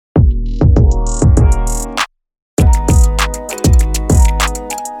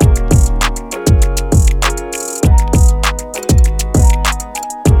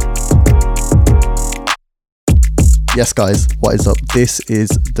Yes, guys, what is up? This is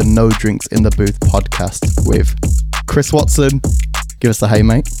the No Drinks in the Booth podcast with Chris Watson. Give us a hey,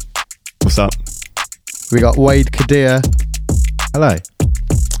 mate. What's up? We got Wade Kadir. Hello.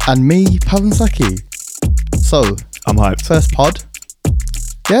 And me, Pavan Saki. So, I'm hyped. First pod.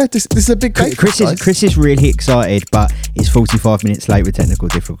 Yeah, this is a big day. Chris is really excited, but it's 45 minutes late with technical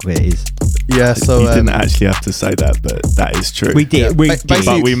difficulties. Yeah, so you didn't actually have to say that, but that is true. We did. Yeah,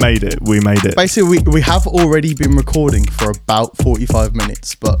 but we made it. We made it. Basically, we have already been recording for about 45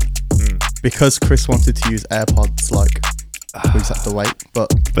 minutes, but because Chris wanted to use AirPods, we just have to wait.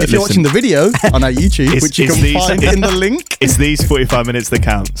 But if you're watching the video on our YouTube, which you can find in the link, it's these 45 minutes that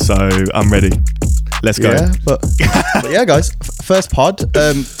count. So I'm ready. Let's go. Yeah, but yeah, guys, first pod.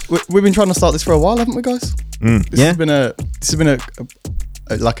 We've been trying to start this for a while, haven't we, guys? This has been a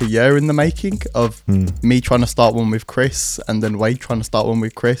year in the making of me trying to start one with Chris, and then Wade trying to start one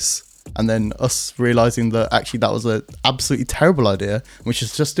with Chris, and then us realizing that actually that was an absolutely terrible idea, and we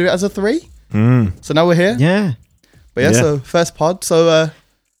should just do it as a 3. So now we're here. Yeah. But yeah, so first pod. So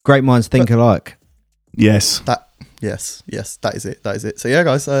great minds think alike. Yes. Yes, that is it. So yeah,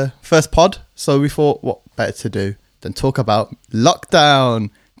 guys, first pod. So we thought, what better to do than talk about lockdown?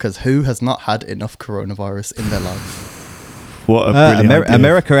 Because who has not had enough coronavirus in their life? What a brilliant idea.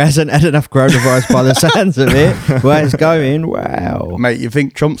 America hasn't had enough coronavirus by the sounds of it. Where it's going, wow. Mate, you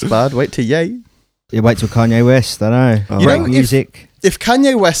think Trump's bad? Wait till Ye. You wait till Kanye West, I know. Great music. If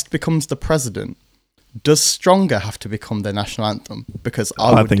Kanye West becomes the president, does Stronger have to become their national anthem? Because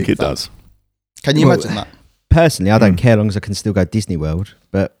I think it does. Can you imagine that? Personally, I don't care as long as I can still go Disney World,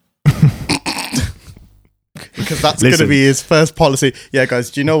 but because that's going to be his first policy. Yeah, guys,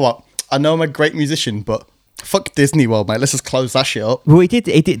 do you know what? I know I'm a great musician, but fuck Disney World, mate. Let's just close that shit up. Well, he did.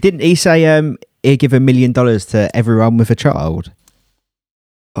 Didn't he say he'd give $1 million to everyone with a child?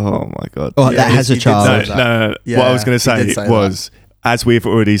 Oh my god! Oh, that has a child. No. Yeah, what I was going to say was, as we've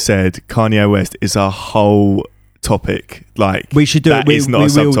already said, Kanye West is a whole topic. We should do it. Is not a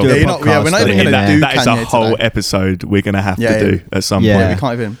subtopic. We're not even going to do that. Is a whole today. Episode we're going to have to do at some point. We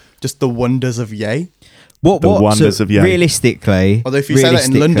can't even. Just the wonders of Ye. What wonders of Ye. Realistically, although if you say that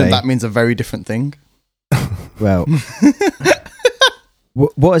in London, that means a very different thing. Well,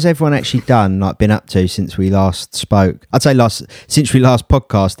 what has everyone actually done? Been up to since we last spoke? I'd say since we last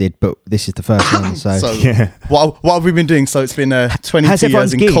podcasted, but this is the first one. So yeah. What have we been doing? So it's been 22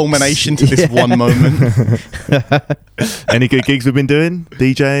 years in culmination to this one moment. Any good gigs we've been doing?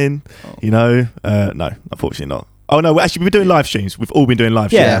 DJing? No, unfortunately not. Oh no, actually we've been doing live streams. We've all been doing live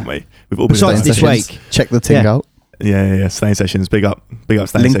streams, haven't we? We've all been besides doing this week. Check the thing out. Yeah. Staying sessions. Big up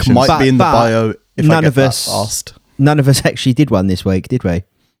staying Link sessions. might be in the bio if none of us asked. None of us actually did one this week, did we?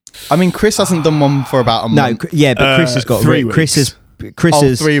 I mean, Chris hasn't done one for about a month. No, yeah, but Chris has got 3 weeks. Chris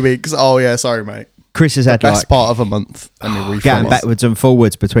has 3 weeks. Oh yeah, sorry, mate. Chris has had the best part of a month. Going backwards and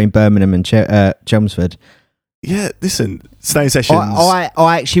forwards between Birmingham and Chelmsford. Yeah, listen, staying sessions. I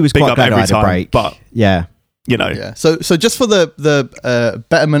actually was quite glad I had a break, but yeah. Yeah. So just for the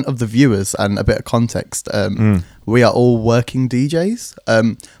betterment of the viewers and a bit of context, we are all working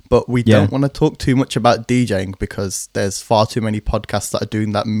DJs, but we don't want to talk too much about DJing because there's far too many podcasts that are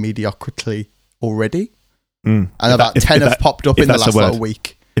doing that mediocrity already, and about 10 have popped up in the last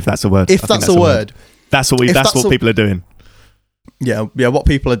week. If that's a word. If that's a word. That's what people are doing. Yeah. What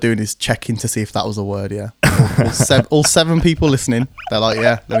people are doing is checking to see if that was a word. Yeah. All 7 people listening, they're like,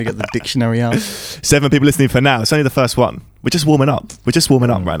 yeah, let me get the dictionary out. 7 people listening for now. It's only the first one. We're just warming up. We're just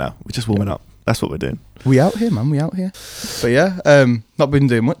warming up right now. We're just warming up. That's what we're doing. We out here, man. We out here. But yeah, not been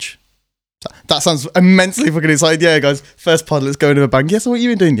doing much. That sounds immensely fucking excited. Yeah, guys. First pod, let's go into a bang. Yeah, so what have you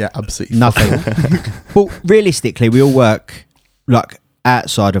been doing? Yeah, absolutely nothing. Well, realistically, we all work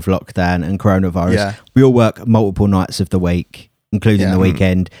outside of lockdown and coronavirus. Yeah. We all work multiple nights of the week, including the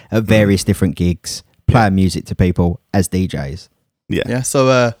weekend, at various different gigs, playing music to people as DJs. Yeah.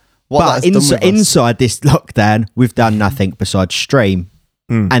 So, inside this lockdown, we've done nothing besides stream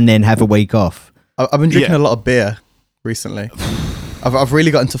and then have a week off. I've been drinking a lot of beer recently. I've really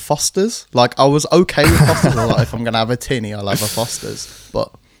got into Foster's. I was okay with Foster's. If I'm gonna have a tinny, I'll have a Foster's.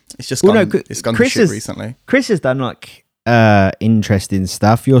 But it's just gone to shit recently. Chris has done interesting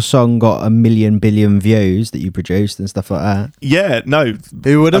stuff. Your song got 1 million billion views that you produced and stuff like that. Yeah, no.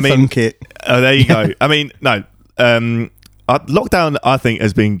 Who would have thunk it? Oh, there you go. I mean, no. Lockdown, I think,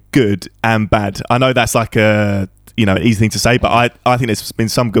 has been good and bad. I know that's an easy thing to say, but I think there's been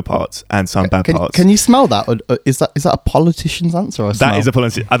some good parts and some bad parts. Can you smell that? Or is that a politician's answer? That is a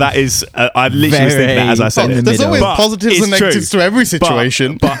politician. That is. I literally was thinking that as I said it. There's always positives and negatives to every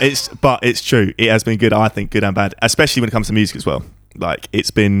situation. But it's true. It has been good. I think good and bad, especially when it comes to music as well. Like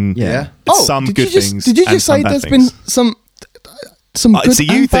it's been some did good you just, things. Did you just say there's been some good so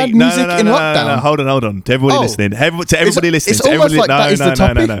you and bad think music in lockdown? No, hold on. To everybody listening, it's almost like that is the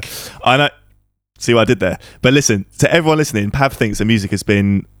topic. No. I know. See what I did there? But listen, to everyone listening, Pav thinks the music has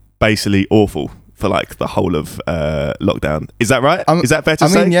been basically awful for like the whole of lockdown. Is that right? Is that fair to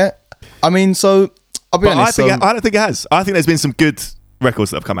say? I mean, yeah. I mean, so I'll be honest. I don't think it has. I think there's been some good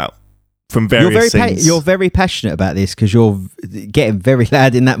records that have come out from various scenes. You're very passionate about this because you're getting very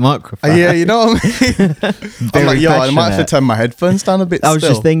loud in that microphone. Yeah, you know what I mean? I'm like, I might have to turn my headphones down a bit. I was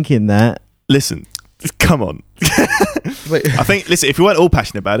just thinking that. Listen, come on. I think, listen, if we weren't all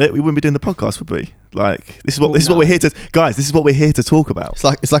passionate about it, we wouldn't be doing the podcast, would we? Like, this is what we're here to, guys. This is what we're here to talk about. It's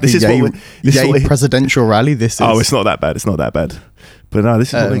like this a Yay presidential rally. This is. Oh, it's not that bad. It's not that bad. But no,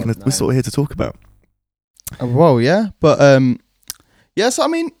 this is what we're here to talk about. Well, yeah, but yeah. So I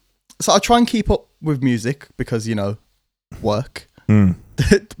mean, so I try and keep up with music because work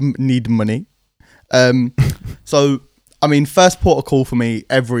need money. So I mean, first port of call for me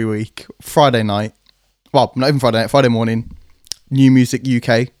every week, Friday night. Well, not even Friday night, Friday morning. New Music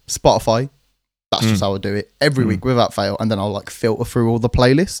UK, Spotify. That's just how I do it every week without fail, and then I'll like filter through all the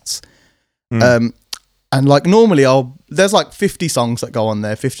playlists. And like normally there's like 50 songs that go on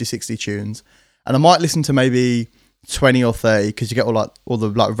there, 50, 60 tunes, and I might listen to maybe 20 or 30 because you get all the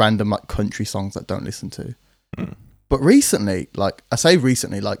like random like country songs that I don't listen to. But recently, like I say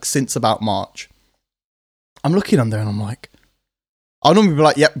recently, like since about March, I'm looking on there and I'm like, I'll normally be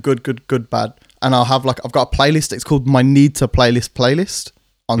like, yep, good, bad. And I've got a playlist. It's called my Need to Playlist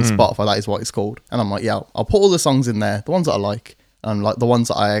on Spotify. That is what it's called. And I'm like, yeah, I'll put all the songs in there, the ones that I like, and like the ones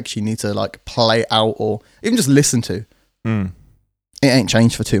that I actually need to like play out or even just listen to. It ain't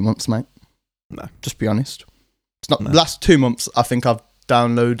changed for 2 months, mate. No, just be honest. It's not. The last 2 months, I think I've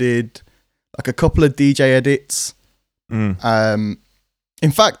downloaded like a couple of DJ edits.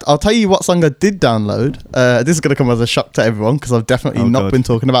 In fact, I'll tell you what song I did download. This is going to come as a shock to everyone because I've definitely not been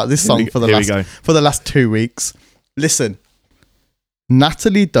talking about this song for the last 2 weeks. Listen,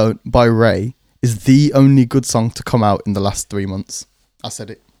 Natalie Don't by Ray is the only good song to come out in the last 3 months. I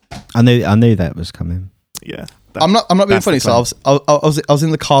said it. I knew that was coming. Yeah, I'm not being funny. So I was in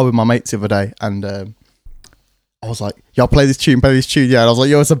the car with my mates the other day, and I was like, "Y'all play this tune, Yeah, and I was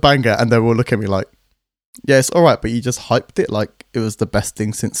like, "Yo, it's a banger," and they were all looking at me like, yeah, it's all right, but you just hyped it like it was the best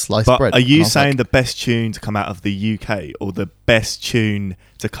thing since sliced bread. Are you saying the best tune to come out of the UK or the best tune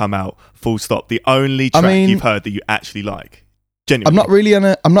to come out full stop? The only track you've heard that you actually like? Genuinely. I'm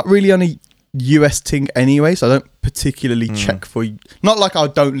not really on a US thing anyway, so I don't particularly check for. Not like I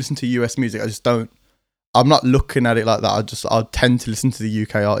don't listen to US music. I just don't. I'm not looking at it like that. I tend to listen to the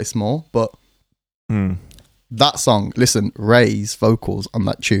UK artists more. But that song, listen, Ray's vocals on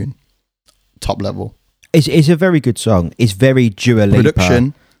that tune, top level. It's a very good song. It's very Dua Lipa.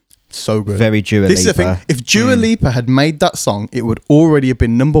 Production, so good. Very Dua Lipa. This is the thing. If Dua Lipa had made that song, it would already have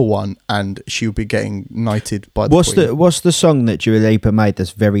been number one, and she would be getting knighted by the Queen. What's the song that Dua Lipa made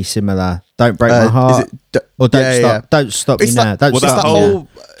that's very similar? Don't Break My Heart. Or Don't Stop Me Now. Don't stop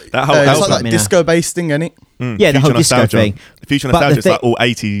that whole it's like disco based thing, isn't it? Yeah, the whole disco thing. The Future Nostalgia is like all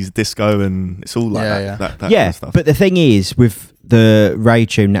 80s disco, and it's all like that kind of stuff. But the thing is, with the Ray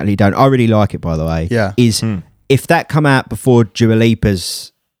tune, Natalie Don't, I really like it, by the way. Yeah. If that come out before Dua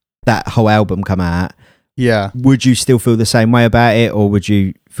Lipa's that whole album come out, would you still feel the same way about it, or would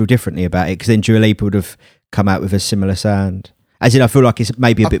you feel differently about it? Because then Dua Lipa would have come out with a similar sound. As in, I feel like it's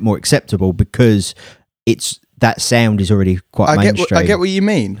maybe a bit more acceptable because that sound is already quite mainstream. I get what you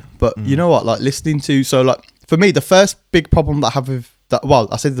mean, but you know what? Like listening to, so like for me, the first big problem that I have with that, well,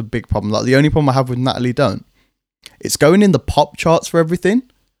 I say the big problem, like the only problem I have with Natalie Don't, it's going in the pop charts for everything,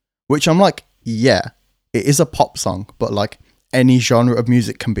 which I'm like, yeah, it is a pop song, but like any genre of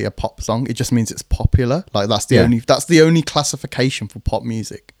music can be a pop song. It just means it's popular. Like that's the only classification for pop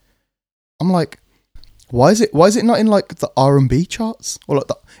music. I'm like, why is it not in like the R&B charts or like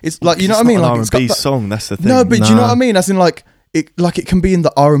that? It's like, you know what I mean? Like an R&B song, that's the thing. No, but do you know what I mean? As in like it can be in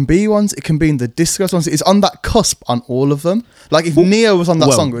the R&B ones, it can be in the disco ones. It's on that cusp on all of them. Like if Neo was on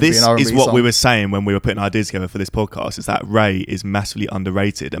that song, it would be an R&B song. This is what we were saying when we were putting ideas together for this podcast, is that Ray is massively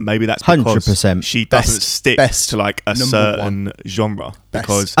underrated, and maybe that's because 100%. she doesn't stick to like a certain genre,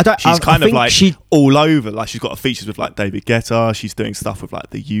 because she's all over. Like she's got features with like David Guetta, she's doing stuff with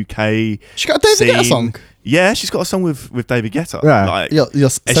like the UK. She got a David Guetta song. Yeah, she's got a song with David Guetta. Yeah, like,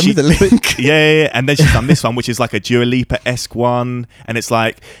 send me the link. Yeah, and then she's done this one, which is like a Dua Lipa-esque one, and it's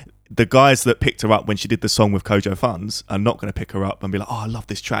like the guys that picked her up when she did the song with Kojo Funds are not going to pick her up and be like, "Oh, I love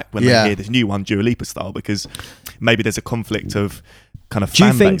this track," when they hear this new one, Dua Lipa style, because maybe there's a conflict of kind of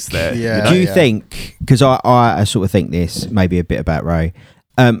fan base there. Yeah. Do you think? Because I sort of think this maybe a bit about Ray.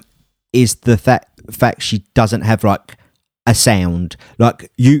 Is the fact she doesn't have like a sound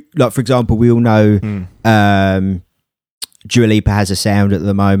like for example, we all know Dua Lipa has a sound at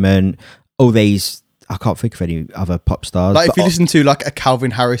the moment. All these, I can't think of any other pop stars. Like if you listen to like a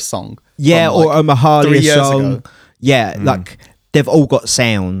Calvin Harris song, or a Mahalia song, ago. Like they've all got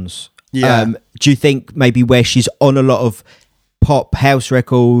sounds. Yeah. Do you think maybe where she's on a lot of pop house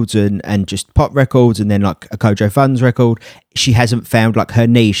records and just pop records and then like a Kojo Funds record, she hasn't found like her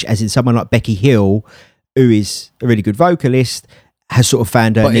niche, as in someone like Becky Hill, who is a really good vocalist, has sort of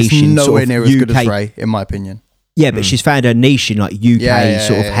found her niche in nowhere sort of near UK. as good as Ray, in my opinion. Yeah, but she's found her niche in like UK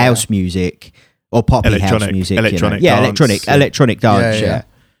sort of house music or poppy house music. Electronic dance. Electronic dance, Yeah.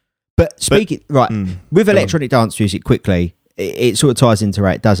 But speaking, with electronic dance music, quickly, it sort of ties into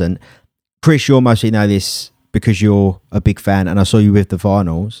Ray, it doesn't. Chris, you mostly know this because you're a big fan, and I saw you with the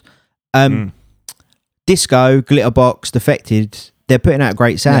vinyls. Disco, Glitterbox, Defected, they're putting out a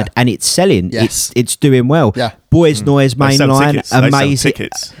great sound, and it's selling. Yes. It's doing well. Yeah. Boys Noise mainline, amazing.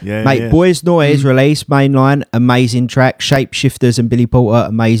 Mate, Boys Noise release mainline, amazing track. Shapeshifters and Billy Porter,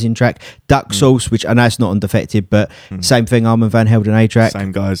 amazing track. Duck Sauce, which I know it's not on Defected, but same thing. Armin van Helden A track.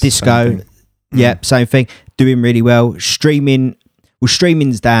 Same guys. Disco, same thing. Doing really well. Streaming's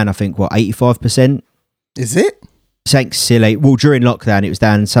down. I think 85%. Is it? Something silly. Well, during lockdown, it was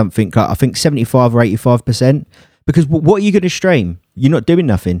down something like I think 75 or 85%. Because what are you going to stream? You're not doing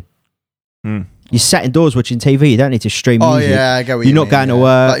nothing. You're sat indoors watching TV. You don't need to stream music. Oh yeah, I get what you're not going to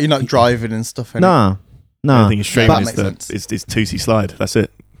work. Like, you're not driving and stuff. No. I think streaming is Tootsie Slide. That's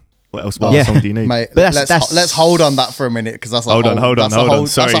it. What else? What song do you need? Mate, let's hold on that for a minute because that's hold on.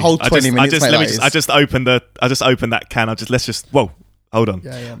 Sorry, that's a whole 20 minutes. I just opened that can. Hold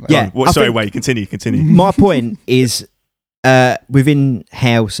on. Sorry, wait. Continue. My point is, within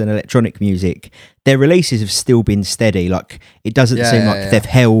house and electronic music, their releases have still been steady. Like it doesn't seem like they've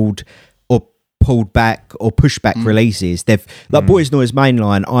held or pulled back or pushed back releases. They've like Boys Noise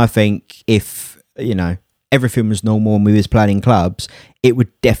mainline. I think if everything was normal and we was playing in clubs, it would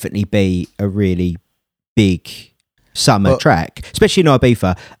definitely be a really big summer track, especially in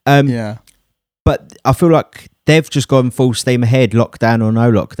Ibiza. But I feel like they've just gone full steam ahead, lockdown or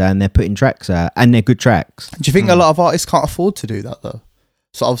no lockdown. They're putting tracks out, and they're good tracks. Do you think a lot of artists can't afford to do that though?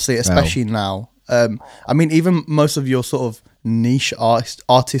 So obviously, especially now. I mean, even most of your sort of niche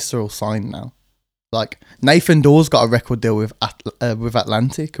artists are all signed now. Like Nathan Dawes got a record deal with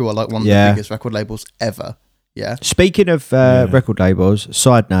Atlantic, who are like one of the biggest record labels ever. Yeah. Speaking of record labels,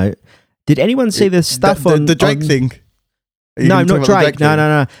 side note, did anyone see the stuff on the Drake thing? No, not Drake.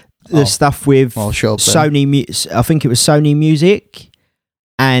 No. The stuff with Sony. I think it was Sony Music,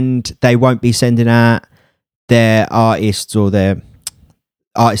 and they won't be sending out their artists or their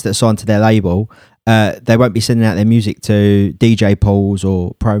artists that are signed to their label. They won't be sending out their music to DJ pools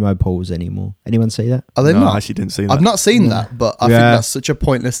or promo pools anymore. Anyone see that? Are they not? I actually didn't see that. I've not seen that, but I think that's such a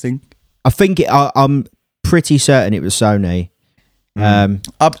pointless thing. I think I'm pretty certain it was Sony.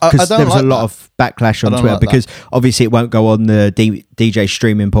 Because there was a lot of backlash on Twitter because obviously it won't go on the DJ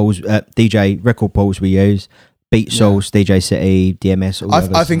streaming pools, DJ record pools we use, Beat Source, DJ City,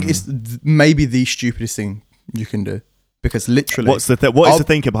 DMS. I think it's maybe the stupidest thing you can do because literally, what is the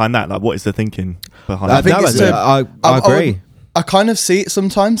thinking behind that? Like, what is the thinking behind? I agree. I kind of see it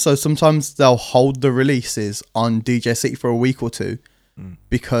sometimes. So sometimes they'll hold the releases on DJ City for a week or two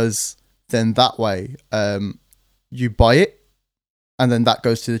because then that way you buy it. And then that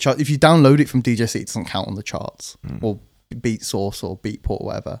goes to the chart. If you download it from DJ City, it doesn't count on the charts or Beat Source or Beatport or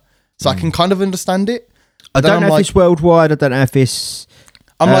whatever. So I can kind of understand it. I don't know if it's worldwide. I don't know if it's...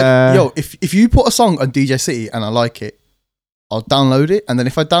 I'm like, yo, if you put a song on DJ City and I like it, I'll download it. And then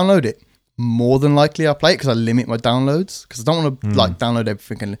if I download it, more than likely I'll play it because I limit my downloads because I don't want to download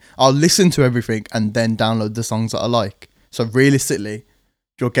everything. And I'll listen to everything and then download the songs that I like. So realistically,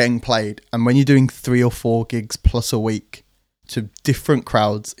 you're getting played. And when you're doing 3 or 4 gigs plus a week, to different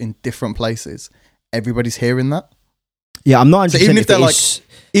crowds in different places, everybody's hearing that. Yeah, I'm not. So even if they're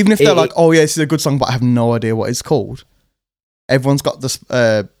like, oh yeah, this is a good song, but I have no idea what it's called. Everyone's got this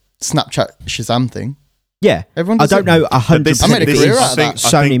Snapchat Shazam thing. Yeah, everyone. I don't know 100%. I made a career out of that.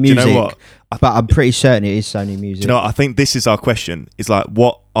 Sony Music, you know what? But I'm pretty certain it is Sony Music. Do you know what? I think this is our question. Is like,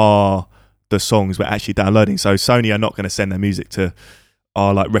 what are the songs we're actually downloading? So Sony are not going to send their music to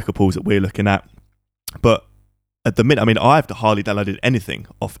our like record pools that we're looking at, but at the minute, I mean, I've hardly downloaded anything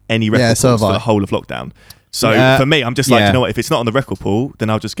off any record pools for the whole of lockdown So for me, I'm just like, you know what? If it's not on the record pool, then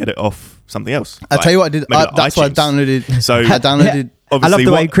I'll just get it off something else. I'll tell you what I did. That's why I downloaded. So I downloaded. I love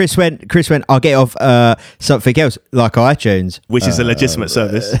the way Chris went. I'll get it off something else like iTunes, which is a legitimate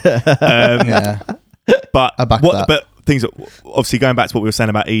service. Yeah, but I back that. But things that, obviously going back to what we were saying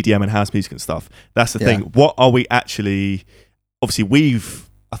about EDM and house music and stuff. That's the thing. What are we actually? Obviously,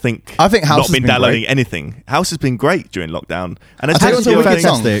 I think house not been downloading great. anything. House has been great during lockdown, and it's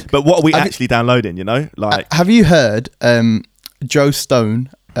fantastic. But what are we actually downloading? You know, like have you heard Joe Stone,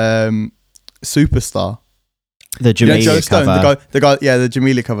 Superstar? The Jamelia Joe Stone, cover. the guy, the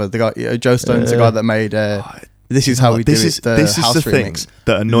Jamelia cover. The guy, Joe Stone's the guy that made. This is how we do it. This is the thing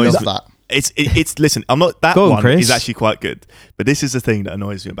that annoys me. That. It's listen. I'm not that Go on, one Chris. is actually quite good, but this is the thing that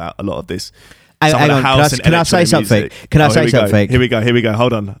annoys me about a lot of this. Hang on, can I say something? Can I say something? Here we go.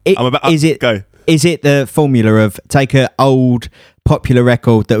 Hold on. Go. Is it the formula of take an old popular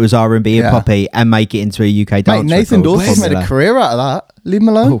record that was R&B and poppy and make it into a UK dance? Mate, Nathan Dawson's made a career out of that. Leave him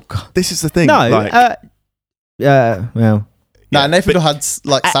alone. Oh, God. This is the thing. No, well. Nah, Nathan Dawson had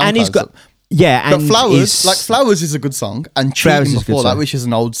like SoundCloud. And he's got and Flowers is a good song, and Cheating before that, which is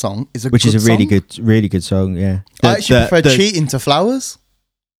an old song, is a really good song. Yeah, I actually prefer Cheating to Flowers.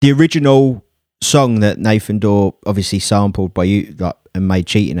 The original song that Nathan Dawe obviously sampled by you and made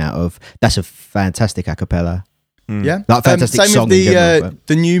Cheating out of. That's a fantastic a cappella. Yeah, like fantastic same song. With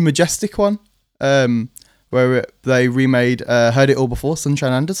the new Majestic one, where they remade "Heard It All Before,"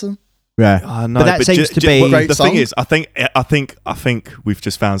 Sunshine Anderson. Yeah, but that seems to be the thing is, I think we've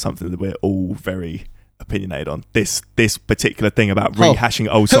just found something that we're all very opinionated on. This particular thing about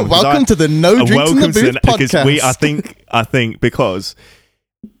rehashing old songs. Welcome to the No Drinks in the Booth podcast. Because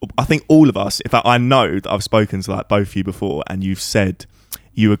I think all of us. In fact, I know that I've spoken to like both of you before, and you've said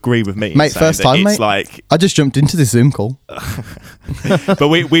you agree with me, mate. First time, mate. Like I just jumped into this Zoom call, but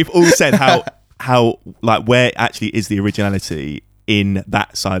we've all said how like where actually is the originality in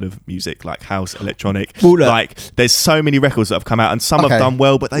that side of music, like house, electronic. Like there's so many records that have come out, and some have done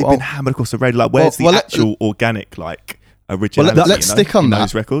well, but they've been hammered across the radio. Like where's the actual organic like originality? Let's stick on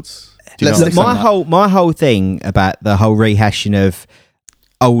those records. My whole thing about the whole rehashing of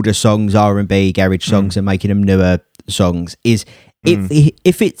older songs, R&B, garage songs, and making them newer songs is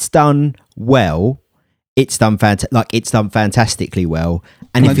if it's done well, it's done fantastically well,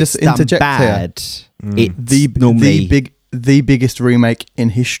 and if it's done bad, it's normally the biggest remake in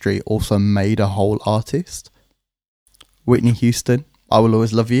history also made a whole artist. Whitney Houston, "I Will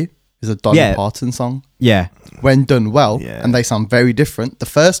Always Love You" is a Dolly Parton song. Yeah, when done well, and they sound very different. The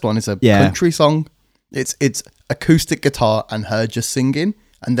first one is a country song. It's acoustic guitar and her just singing,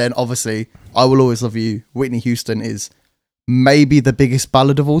 and then obviously "I Will Always Love You," Whitney Houston, is maybe the biggest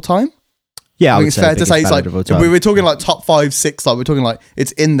ballad of all time. Yeah, I think it's fair to say it's like we were talking like top 5, 6. Like we're talking like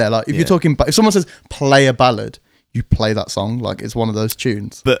it's in there. Like if you're talking, if someone says play a ballad, you play that song like it's one of those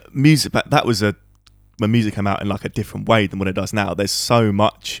tunes. But music, that was when music came out in like a different way than what it does now. There's so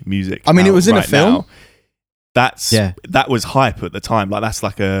much music. I mean, it was in a film. That was hype at the time. Like that's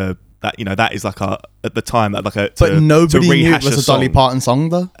like that is like at the time that like a. But nobody knew it was a Dolly Parton song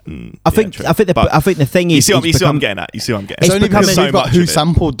though. I think the thing is, you see what I'm getting at. You see what I'm getting. It's only because you've got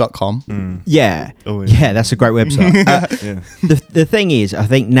whosampled.com. Yeah, that's a great website. The thing is, I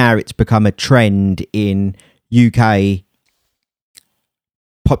think now it's become a trend in UK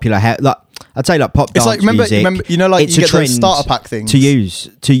popular like I'd say like pop dance like music. Remember, you know, like it's you a get those starter pack things to use.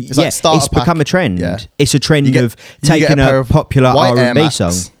 It's become a trend. Yeah. It's a trend of taking a popular R&B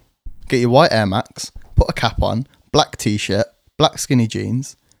song. Get your white Air Max, put a cap on, black t-shirt, black skinny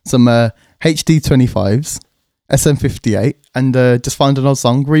jeans, some HD 25s, SM58, and just find an old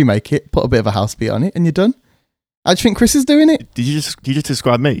song, remake it, put a bit of a house beat on it, and you're done. I think Chris is doing it. Did you just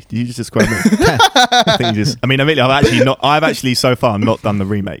describe me? I think you just. I mean, I've actually so far not done the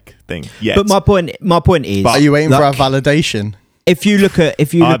remake thing yet. But my point is, are you waiting for our validation? If you look at,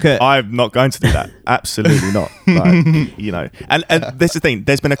 I'm not going to do that. Absolutely not. Like, and there's the thing.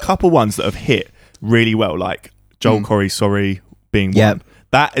 There's been a couple ones that have hit really well, like Joel Corey, "Sorry" being one.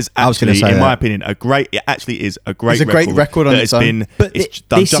 That is actually, in my opinion, a great. It actually is a great. It's a great record on its own. It's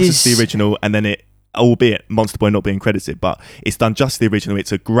done justice to the original, and then it. Albeit Monster Boy not being credited, but it's done just the original.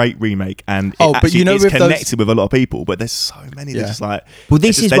 It's a great remake, and it actually is connected with a lot of people. But there's so many that just like. Well,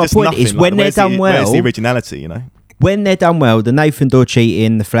 this is my point: is when they're done well, where's the originality? When they're done well, the Nathan Dawe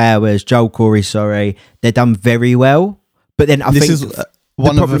Cheating, the Flowers, Joel Corey, Sorry, they're done very well. But then I think the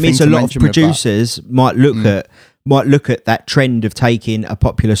problem is a lot of producers might look at that trend of taking a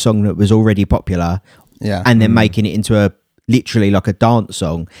popular song that was already popular, and then making it into literally like a dance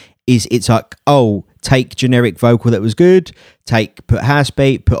song. It's like, oh, take generic vocal that was good, put house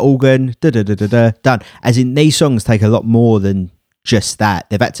beat, put organ, done. As in, these songs take a lot more than just that.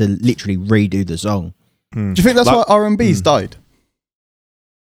 They've had to literally redo the song. Do you think that's why R&B's died?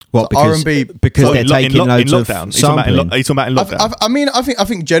 What, because R&B because they're taking loads of sampling? Are you talking about in lockdown? I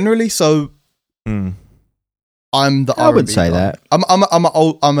think generally so. I'm the R&B I wouldn't say guy. that.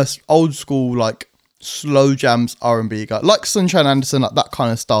 I'm a old school like slow jams R&B guy, like Sunshine Anderson, like that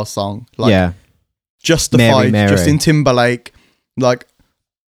kind of style song. Like Justified, Mary. Justin Timberlake. Like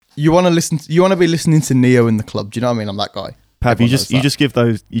you want to be listening to Neo in the club. Do you know what I mean? I'm that guy. Pav, you just give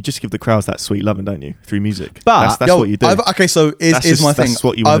the crowds that sweet loving, don't you, through music? But that's what you do. Okay, so is my thing.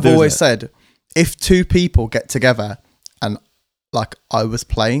 What you I've always said, if two people get together and like I was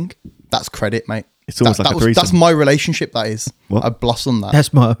playing, that's credit, mate. It's almost like a threesome. That's my relationship. That is. What? I blossom that.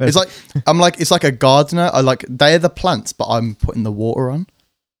 That's my. It's like it's like a gardener. They're the plants, but I'm putting the water on.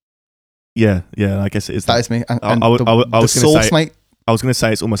 Yeah, I guess it is. That is me. And I was the sauce, say, mate. I was going to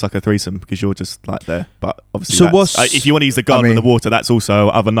say it's almost like a threesome because you're just like there, but obviously, so if you want to use the garden and the water, that's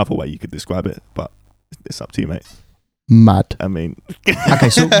also another way you could describe it. But it's up to you, mate. Mad. I mean, okay.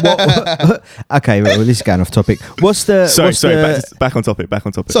 So what? Okay, well, this is going off topic. What's the? Back on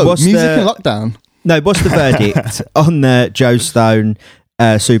topic. So what's music in lockdown? No, what's the verdict on the Joe Stone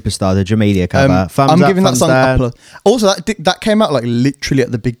Superstar, the Jamelia cover? I'm giving that song a plus. Also, that came out like literally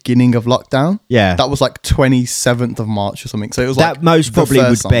at the beginning of lockdown. Yeah, that was like 27th of March or something. So it was that like most probably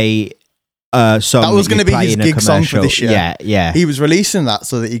would be a song that was going to be his gig song for this year. Yeah. He was releasing that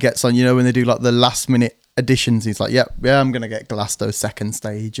so that he gets on. You know, when they do like the last minute additions, he's like, yeah, I'm going to get Glasto second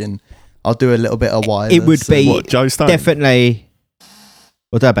stage, and I'll do a little bit of Wireless. It would be Joe Stone? Definitely.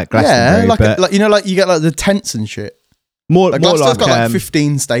 Well, don't about Glastonbury, like you know, like you get like the tents and shit. More like like got like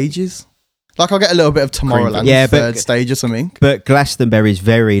 15 stages. Like I'll get a little bit of Tomorrowland third stage or something. But Glastonbury is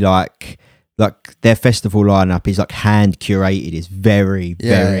very like their festival lineup is like hand curated. It's very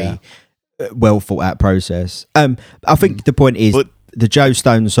well thought out process. I think the point is the Joe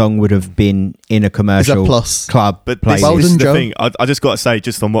Stone song would have been in a commercial club. But this is the thing. I just got to say,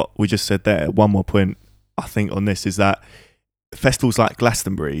 just on what we just said there, one more point I think on this is that festivals like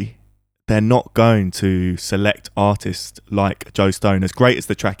Glastonbury, they're not going to select artists like Joe Stone, as great as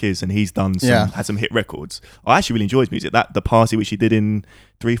the track is, and he's done had some hit records. I actually really enjoy his music. That the party which he did in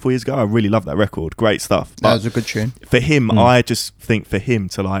 3-4 years ago, I really love that record. Great stuff. That was a good tune. For him, I just think for him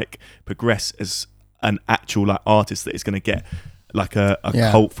to like progress as an actual like artist that is going to get like a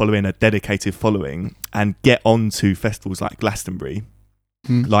cult following, a dedicated following, and get onto festivals like Glastonbury,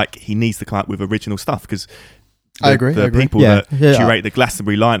 like he needs to come out with original stuff because. I agree. The people that curate the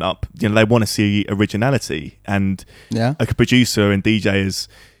Glastonbury lineup, you know, they want to see originality, and a producer and DJ as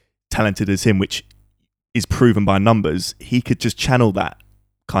talented as him, which is proven by numbers, he could just channel that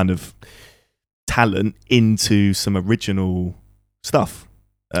kind of talent into some original stuff.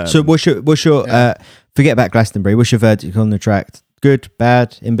 So what's your forget about Glastonbury? What's your verdict on the track? Good,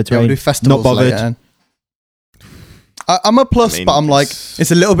 bad, in between? We'll do festivals not bothered. Later. I'm a plus, but I'm like,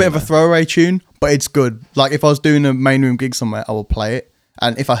 it's a little bit of a throwaway tune, but it's good. Like if I was doing a main room gig somewhere, I will play it.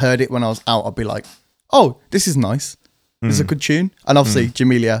 And if I heard it when I was out, I'd be like, oh, this is nice. This is a good tune. And obviously,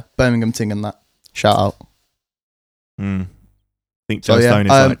 Jamelia, Birmingham Ting and that. Shout out. I think Joe Stone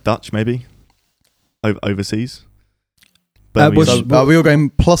is like Dutch, maybe? Overseas? Are we all going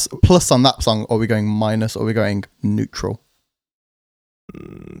plus on that song, or are we going minus, or are we going neutral?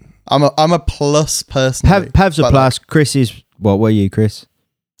 I'm a plus person. Pav's a plus. Like, Chris is what were you, Chris?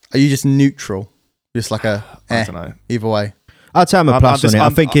 Are you just neutral? Just like a I don't know. Either way. I'd say I'm a plus on it. I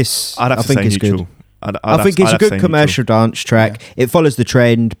think it's good. I think it's a good commercial dance track. It follows the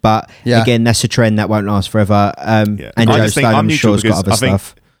trend, but again, that's a trend that won't last forever. And Joe Stone, I'm sure, has got other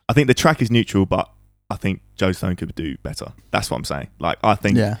stuff. I think the track is neutral, but I think Joe Stone could do better. That's what I'm saying. Like, I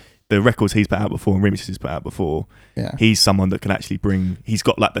think the records he's put out before and remixes he's put out before, he's someone that can actually he's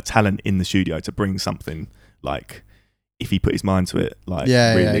got like the talent in the studio to bring something like, if he put his mind to it, like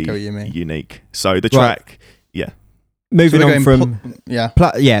really unique. So the track, Moving on from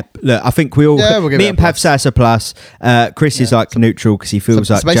look, I think we all me and Pav say it's a plus. Chris is like neutral because he feels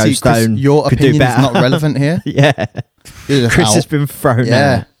like Joe Stone Chris, your could opinion do better. is not relevant here. Chris has been thrown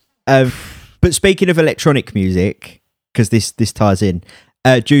out. But speaking of electronic music, because this ties in,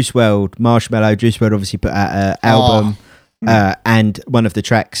 Juice WRLD, Marshmello. Juice WRLD obviously put out an album, and one of the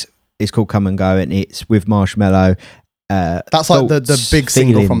tracks is called "Come and Go," and it's with Marshmello. That's like the big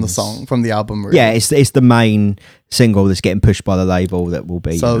single from the song, from the album. Really. Yeah, it's the main single that's getting pushed by the label that will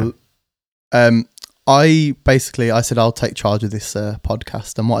be. So, I said I'll take charge of this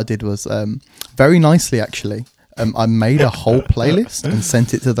podcast, and what I did was very nicely actually. I made a whole playlist and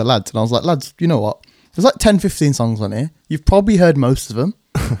sent it to the lads, and I was like, lads, you know what? There's like 10, 15 songs on here. You've probably heard most of them.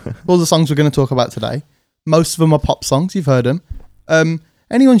 All the songs we're going to talk about today. Most of them are pop songs. You've heard them.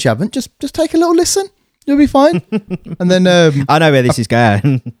 Any ones you haven't, just take a little listen. You'll be fine. And then I know where this is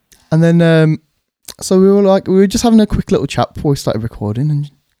going. And then so we were just having a quick little chat before we started recording,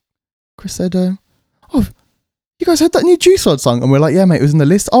 and Chris said, "Oh, you guys heard that new Juice WRLD song?" And we're like, "Yeah, mate, it was in the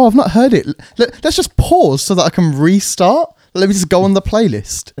list." "Oh, I've not heard it. Let's just pause so that I can restart. Let me just go on the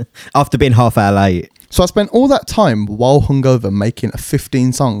playlist." After being half hour late. So I spent all that time while hungover making a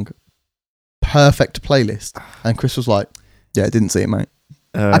 15-song perfect playlist, and Chris was like, "Yeah, I didn't see it, mate."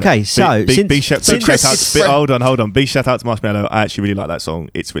 Okay, so big shout out. Hold on. Big shout out to Marshmello. I actually really like that song.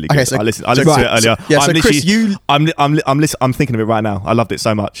 It's really good. Okay, so, I listened to it earlier. I'm thinking of it right now. I loved it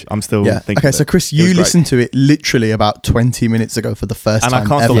so much. I'm still thinking. Okay, so Chris, you listened to it literally about 20 minutes ago for the first time, and I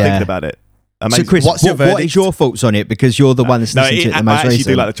can't stop thinking about it. Amazing. So Chris, what is your thoughts on it? Because you're the one that's listened to it the most recently. I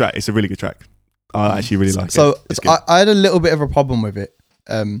actually do like the track. It's a really good track. I actually really like it. So I had a little bit of a problem with it.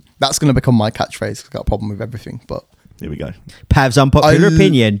 That's going to become my catchphrase. I've got a problem with everything, but here we go. Pav's unpopular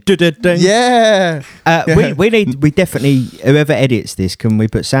opinion. Yeah. We definitely, whoever edits this, can we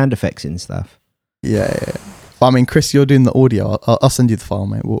put sound effects in stuff? Yeah. But I mean, Chris, you're doing the audio. I'll send you the file,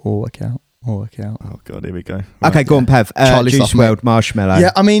 mate. We'll work it out. Oh God, here we go. Right. Okay, go on, Pav. Juice WRLD, Marshmello.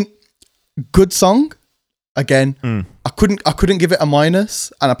 Yeah, I mean, good song. Again, I couldn't give it a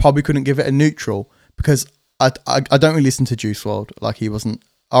minus, and I probably couldn't give it a neutral because I don't really listen to Juice WRLD. Like, he wasn't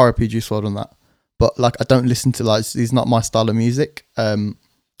RIP Juice WRLD on that. But like, I don't listen to, like, he's not my style of music.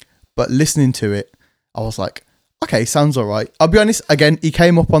 But listening to it, I was like, okay, sounds all right. I'll be honest, again, he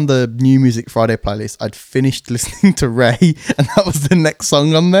came up on the New Music Friday playlist. I'd finished listening to Ray, and that was the next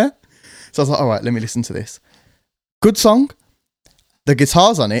song on there. So I was like, all right, let me listen to this. Good song. The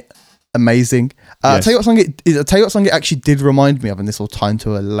guitars on it, amazing. Yes. I'll tell you what song it actually did remind me of, and this will tie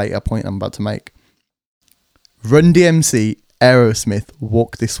into a later point I'm about to make. Run DMC, Aerosmith,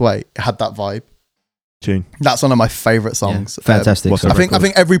 Walk This Way. It had that vibe. Tune. That's one of my favourite songs. Yeah, fantastic. I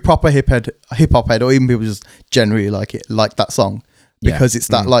think every proper hip hop head, or even people just generally like that song, because it's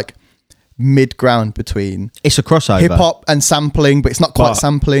that like mid ground between. It's a crossover. Hip hop and sampling, but it's not quite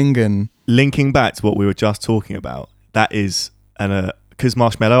sampling. And linking back to what we were just talking about, that is because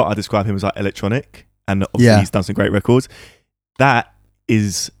Marshmello, I describe him as like electronic, and obviously he's done some great records. That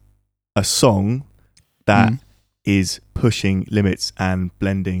is a song that is pushing limits and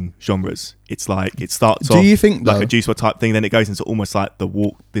blending genres. It's like, it starts off like a Juice WRLD type thing, then it goes into almost like the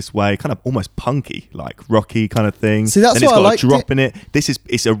Walk This Way, kind of almost punky, like rocky kind of thing. See, that's then it's got a drop in it.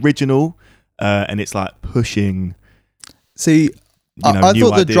 It's original, and it's like pushing. See, I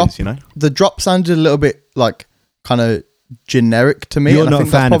thought the drop sounded a little bit like kind of generic to me. You're not a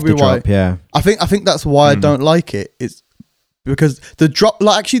fan of the drop, yeah. I think that's why I don't like it. It's because the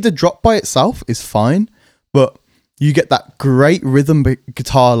drop by itself is fine, but you get that great rhythm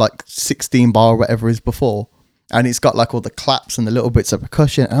guitar, like 16 bar or whatever is before, and it's got like all the claps and the little bits of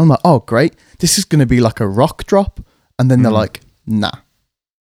percussion, and I'm like, oh great, this is going to be like a rock drop, and then they're like, nah.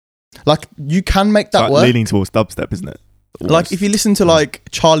 Like, you can make that work. Leaning towards dubstep, isn't it? Almost. Like, if you listen to like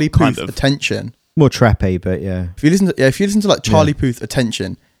Charlie Puth, Attention, more trappy, but yeah. If you listen to like Charlie Puth,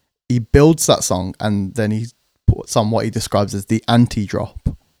 Attention, he builds that song, and then he puts on what he describes as the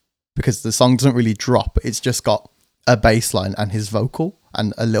anti-drop, because the song doesn't really drop. It's just got a bass line and his vocal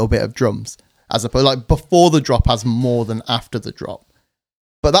and a little bit of drums, as opposed like before the drop has more than after the drop.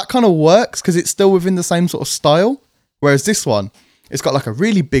 But that kind of works because it's still within the same sort of style. Whereas this one, it's got like a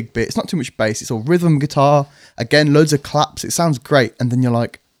really big bit. It's not too much bass. It's all rhythm guitar. Again, loads of claps. It sounds great. And then you're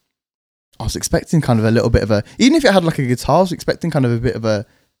like, I was expecting kind of a little bit of a, even if it had like a guitar, I was expecting kind of a bit of a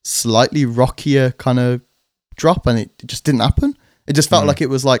slightly rockier kind of drop, and it just didn't happen. It just felt like it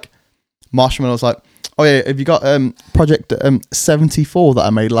was like Marshmello was like, oh yeah, have you got Project 74 that I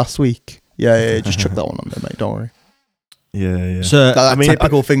made last week? Yeah, just chuck that one on there, mate. Don't worry. Yeah. So that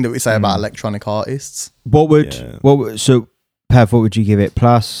typical thing that we say about electronic artists. So Pav, what would you give it?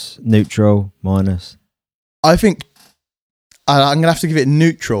 Plus, neutral, minus? I think I'm gonna have to give it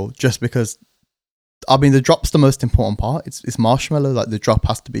neutral, just because I mean the drop's the most important part. It's Marshmello. Like, the drop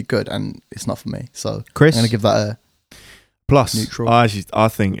has to be good, and it's not for me. So Chris, I'm gonna give that a plus. Neutral. I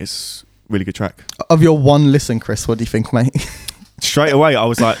think it's a really good track. Of your one listen, Chris, what do you think, mate? Straight away, I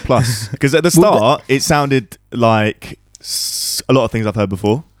was like plus, because at the start it sounded like a lot of things I've heard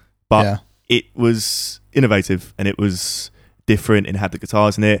before, but it was innovative and it was different and had the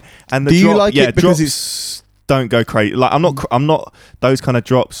guitars in it. And the you like it because drops don't go crazy. Like, I'm not those kind of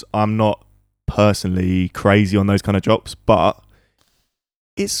drops. I'm not personally crazy on those kind of drops, but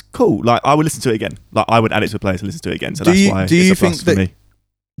it's cool. Like, I would listen to it again. Like, I would add it to a playlist and listen to it again. So that's why it's a plus for me.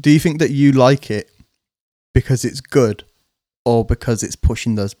 Do you think that you like it because it's good or because it's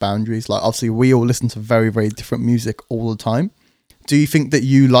pushing those boundaries? Like, obviously, we all listen to very, very different music all the time. Do you think that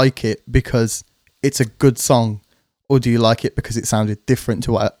you like it because it's a good song, or do you like it because it sounded different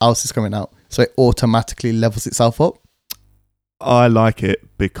to what else is coming out, so it automatically levels itself up? I like it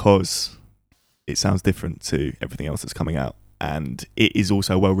because it sounds different to everything else that's coming out, and it is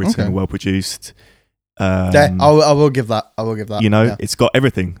also well written and well produced. Yeah, I will give that. You know, it's got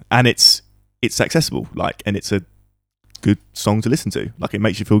everything, and it's accessible. Like, and it's a good song to listen to. Like, it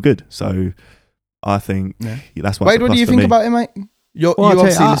makes you feel good. So, I think that's why. Wait, what do you think about it, mate? You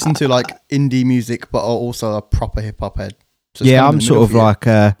obviously listen to like indie music, but are also a proper hip hop head. So yeah, I'm sort of like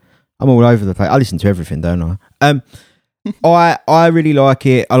I'm all over the place. I listen to everything, don't I? I really like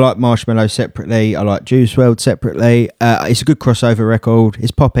it. I like Marshmello separately. I like Juice WRLD separately. It's a good crossover record.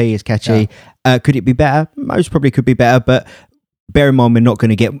 It's poppy. It's catchy. Yeah. Could it be better? Most probably could be better, but bear in mind we're not going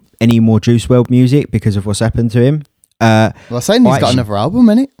to get any more Juice WRLD music because of what's happened to him. Well, I'm saying he's got another album,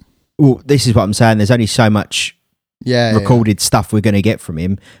 innit? Well, this is what I'm saying. There's only so much recorded stuff we're going to get from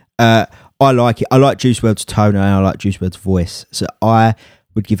him. I like it. I like Juice WRLD's tone and I like Juice WRLD's voice. So I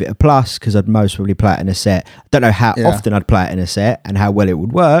would give it a plus because I'd most probably play it in a set. I don't know how often I'd play it in a set and how well it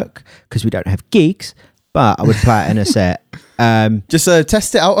would work because we don't have gigs, but I would play it in a set. Just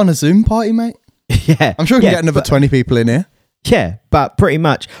test it out on a Zoom party, mate. Yeah. I'm sure we can get another 20 people in here. Yeah, but pretty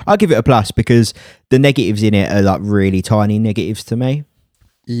much I'll give it a plus because the negatives in it are like really tiny negatives to me.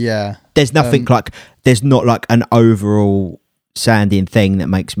 Yeah. There's nothing there's not like an overall sounding thing that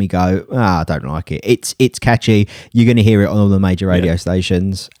makes me go, I don't like it. It's catchy. You're going to hear it on all the major radio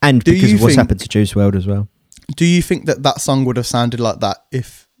stations. And because of what's happened to Juice WRLD as well. Do you think that song would have sounded like that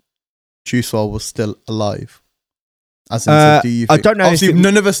if Juice WRLD was still alive? As in, do you think, I don't know. Obviously,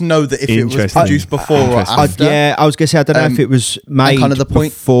 none of us know that if it was produced before or after. Yeah, I was going to say, I don't know if it was made kind of the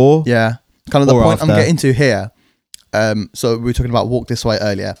point, before. Yeah, kind of the point after. I'm getting to here. So we were talking about Walk This Way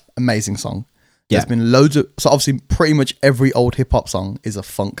earlier. Amazing song. There's been loads of... So obviously pretty much every old hip-hop song is a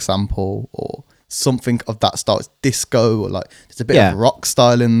funk sample or something of that style. It's disco or like... There's a bit of rock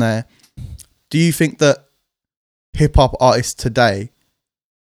style in there. Do you think that hip-hop artists today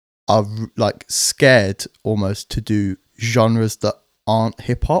are like scared almost to do genres that aren't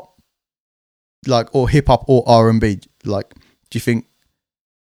hip-hop? Like, or hip-hop or R&B? Like, do you think...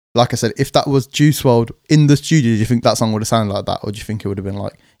 Like I said, if that was Juice WRLD in the studio, do you think that song would have sounded like that? Or do you think it would have been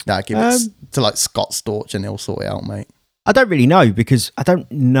like, give it to like Scott Storch and he'll sort it out, mate? I don't really know because I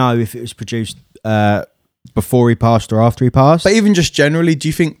don't know if it was produced before he passed or after he passed. But even just generally, do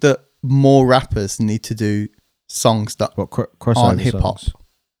you think that more rappers need to do songs that aren't hip-hop?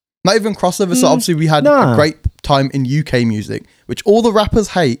 Not even crossover. So obviously we had a great time in UK music, which all the rappers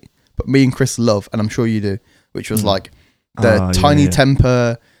hate, but me and Chris love, and I'm sure you do, which was like the Tiny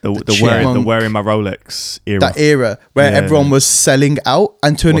Temper... The wearing my Rolex era. That era where everyone was selling out,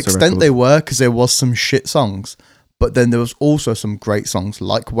 and to an extent they were, because there was some shit songs, but then there was also some great songs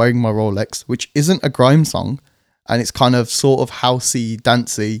like Wearing My Rolex, which isn't a grime song, and it's kind of sort of housey,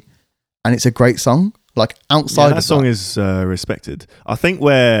 dancey, and it's a great song. Like outside of that song is respected. I think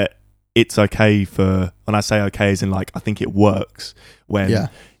where it's okay for, when I say okay, as in like I think it works when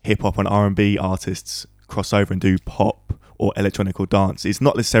hip hop and R&B artists cross over and do pop or electronic or dance. It's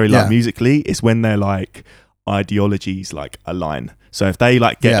not necessarily like musically, it's when their like ideologies like align. So if they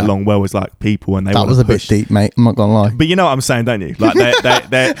like get along well as like people and they that was a bit deep, mate. I'm not gonna lie. But you know what I'm saying, don't you? Like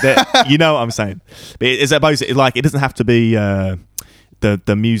they're you know what I'm saying. But it's supposed like it doesn't have to be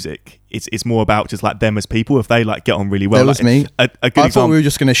the music. It's more about just like them as people. If they like get on really well. That was me. A good I example. thought we were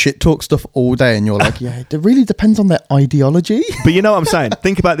just gonna shit talk stuff all day, and you're like, yeah, it really depends on their ideology. But you know what I'm saying.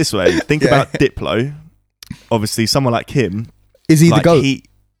 Think about it this way. Think about Diplo. Obviously, someone like him, is he the GOAT?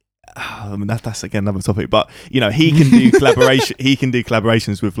 I mean, that's again another topic, but you know he can do collaboration. He can do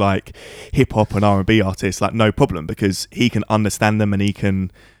collaborations with like hip hop and R&B artists, like no problem, because he can understand them and he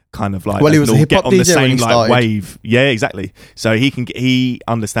can kind of like he was a hip hop get on the DJ same when he like started. wave. Yeah, exactly. So he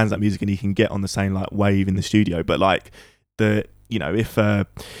understands that music and he can get on the same like wave in the studio. But like if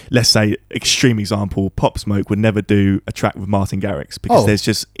let's say extreme example, Pop Smoke would never do a track with Martin Garrix because there's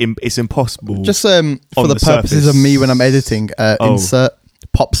just it's impossible. Just for the purposes of me when I'm editing, insert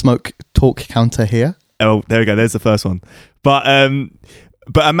Pop Smoke talk counter here. Oh, there we go. There's the first one. But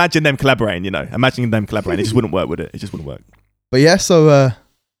imagine them collaborating. It just wouldn't work, would it? It just wouldn't work. But yeah, so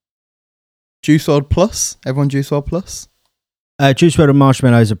Juice WRLD plus. Everyone Juice WRLD plus. Juice WRLD and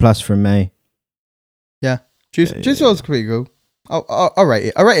Marshmello is a plus from me. Yeah, Juice WRLD's pretty cool. I rate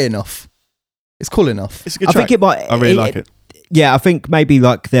it. I rate it enough. It's cool enough. It's a good track. I really like it. Yeah, I think maybe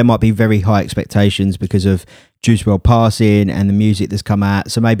like there might be very high expectations because of Juice WRLD passing and the music that's come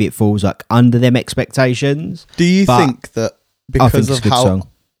out, so maybe it falls like under them expectations. Do you think that because of how? Song.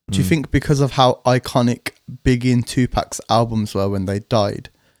 Do you think because of how iconic Biggie and Tupac's albums were when they died,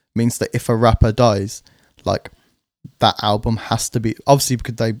 means that if a rapper dies, like that album has to be obviously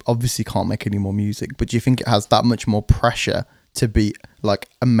because they obviously can't make any more music? But do you think it has that much more pressure to be like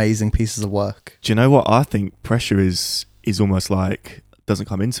amazing pieces of work? Do you know what I think? Pressure is almost like doesn't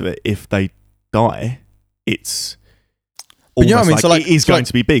come into it. If they die, it's almost you know what I mean? Like, so like it is going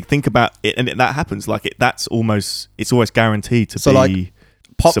to be big. Think about it, and that happens. Like it's always guaranteed to be. Like,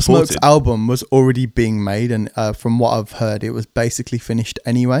 Pop supported. Smoke's album was already being made, and from what I've heard, it was basically finished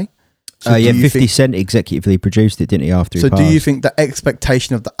anyway. So 50 Cent executively produced it, didn't he? After he passed. Do you think the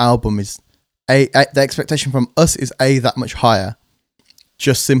expectation of the album is the expectation from us is that much higher,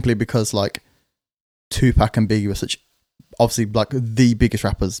 just simply because like Tupac and Biggie were such obviously like the biggest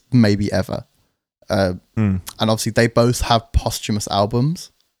rappers maybe ever, and obviously they both have posthumous albums.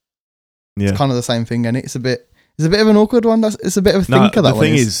 Yeah, it's kind of the same thing, and it's a bit of an awkward one. It's a bit of a thinker. The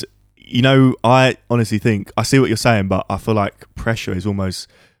thing is, I honestly think I see what you're saying, but I feel like pressure is almost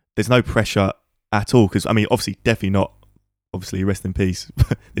there's no pressure at all because I mean, obviously, definitely not. Obviously, rest in peace.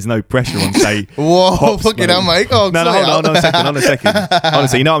 There's no pressure on say. Whoa, fucking hell, mate! Oh, no, hold on a second.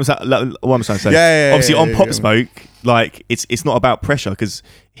 Honestly, you know what I'm trying to say. Yeah, obviously, on Pop Smoke, like it's not about pressure because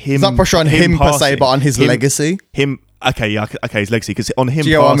him. It's not pressure on him per se, but on his legacy. His legacy because on him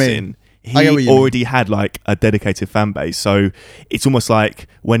passing. He already had like a dedicated fan base, so it's almost like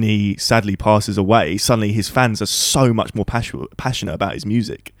when he sadly passes away, suddenly his fans are so much more passionate about his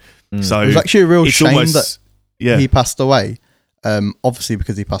music. So it was actually a real shame that he passed away. Obviously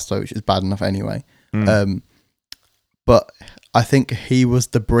because he passed away, which is bad enough anyway. But I think he was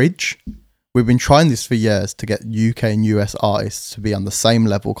the bridge. We've been trying this for years to get UK and US artists to be on the same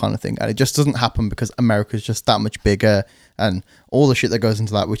level kind of thing. And it just doesn't happen because America's just that much bigger and all the shit that goes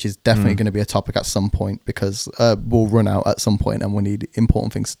into that, which is definitely going to be a topic at some point because we'll run out at some point and we need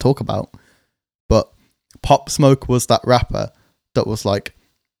important things to talk about. But Pop Smoke was that rapper that was like,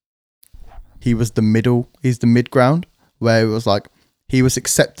 he's the mid ground where it was like, he was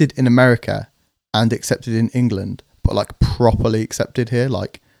accepted in America and accepted in England, but like properly accepted here,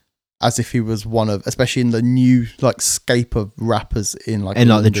 like, as if he was one of, especially in the new like scape of rappers in like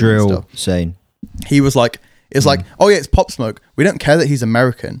the drill scene. He was like, it's like, oh yeah, it's Pop Smoke. We don't care that he's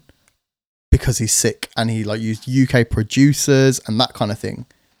American because he's sick, and he like used UK producers and that kind of thing.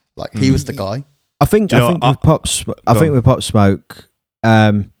 Like he was the guy. I think with Pop Smoke,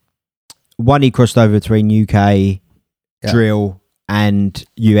 one, he crossed over between UK drill and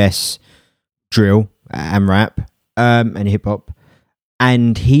US drill and rap and hip hop.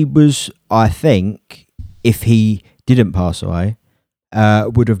 And he was, I think, if he didn't pass away,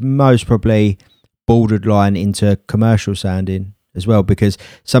 would have most probably borderline into commercial sounding as well, because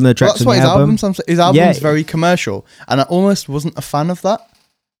some of the tracks on the album... His album's very commercial, and I almost wasn't a fan of that.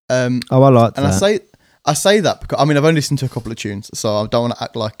 I like that. And I say that because, I mean, I've only listened to a couple of tunes, so I don't want to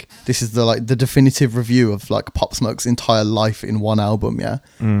act like this is the definitive review of like Pop Smoke's entire life in one album, yeah?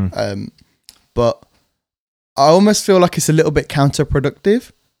 But... I almost feel like it's a little bit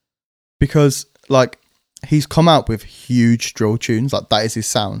counterproductive because like he's come out with huge drill tunes, like that is his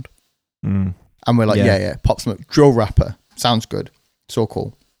sound. And we're like, yeah, Pop Smoke, drill rapper, sounds good. It's all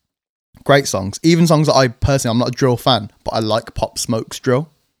cool. Great songs. Even songs that I'm not a drill fan, but I like Pop Smoke's drill.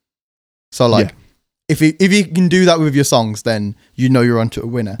 So like, if you can do that with your songs, then you know you're onto a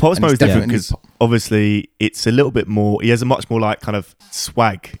winner. Pop Smoke is different because obviously it's a little bit more. He has a much more like kind of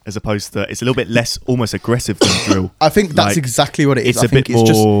swag as opposed to it's a little bit less almost aggressive than drill. I think that's exactly what it is. It's a bit more.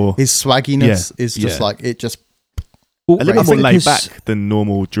 Just his swagginess is just like it just. A little bit more laid back than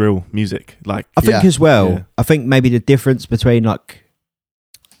normal drill music. Like I think as well. Yeah. I think maybe the difference between like,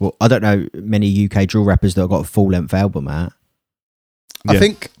 well, I don't know many UK drill rappers that have got a full length album out. I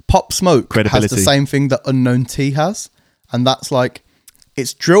think Pop Smoke has the same thing that Unknown T has, and that's like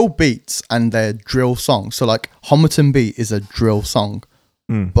it's drill beats and they're drill songs. So like Homerton Beat is a drill song,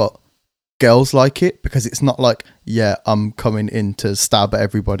 but girls like it because it's not like, yeah, I'm coming in to stab at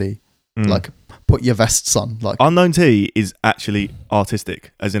everybody. Like put your vests on. Like Unknown T is actually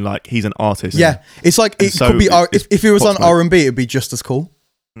artistic, as in like he's an artist. Yeah, it's like it could be if it was on R&B, it'd be just as cool.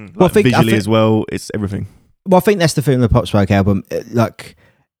 Well, I think as well, it's everything. Well, I think that's the thing with the Pop Smoke album. Like,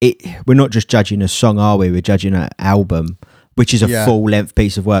 we're not just judging a song, are we? We're judging an album, which is a full-length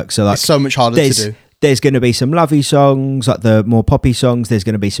piece of work. So, like, it's so much harder to do. There's going to be some lovey songs, like the more poppy songs. There's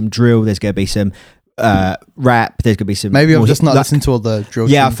going to be some drill. There's going to be some rap. There's going to be some. Maybe I've just not listened to all the drill.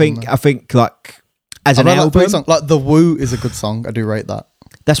 Yeah, I think like as an album, like The Woo is a good song. I do rate that.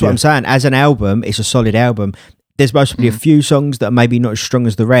 That's what I'm saying. As an album, it's a solid album. There's mostly a few songs that are maybe not as strong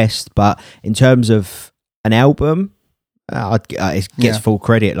as the rest, but in terms of an album, it gets full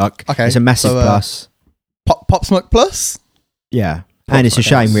credit. Like, it's a massive plus. Pop Smoke Plus? Yeah. And it's a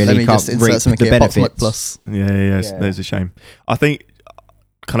shame, really. You can't reap the benefits. Plus. Yeah. There's a shame. I think,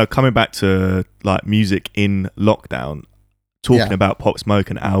 kind of coming back to like music in lockdown, talking about Pop Smoke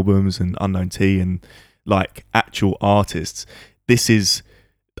and albums and Unknown T and like actual artists, this is,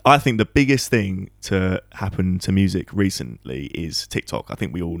 I think, the biggest thing to happen to music recently is TikTok. I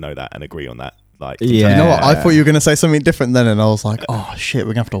think we all know that and agree on that. Like, you know what? I thought you were going to say something different then, and I was like, oh shit,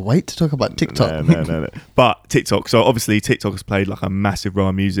 we're going to have to wait to talk about TikTok. No. But TikTok, so obviously TikTok has played like a massive role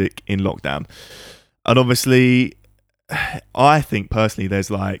in music in lockdown. And obviously, I think personally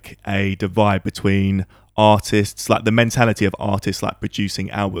there's like a divide between artists, like the mentality of artists like producing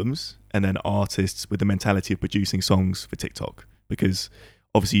albums, and then artists with the mentality of producing songs for TikTok. Because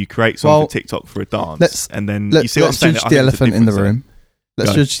obviously you create songs for TikTok for a dance, and then you see what I'm saying? Let's judge the elephant in the room.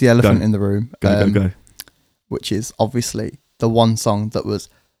 Let's judge the elephant in the room. Go. Which is obviously the one song that was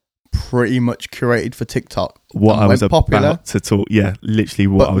pretty much curated for TikTok. What I was about to talk, literally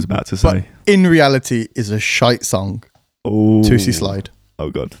what I was about to say. In reality, is a shite song. Oh, Toosie Slide. Oh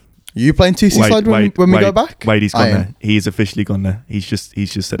god. You playing Toosie Slide when we go back? Wade, he's gone there. He is officially gone there. He's just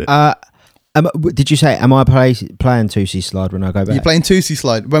said it. Did you say, am I playing Toosie Slide when I go back? You're playing Toosie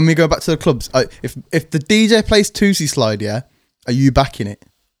Slide when we go back to the clubs. If the DJ plays Toosie Slide, are you backing it?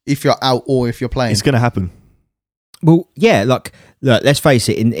 If you're out or if you're playing? It's going to happen. Well, yeah, like, look, let's face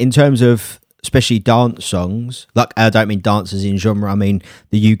it, in terms of especially dance songs, like, I don't mean dancers in genre, I mean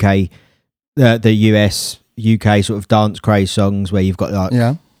the UK, the US, UK sort of dance craze songs where you've got like,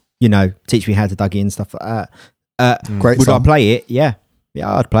 you know, Teach Me How to Dougie and stuff like that. Great would song. I play it? Yeah,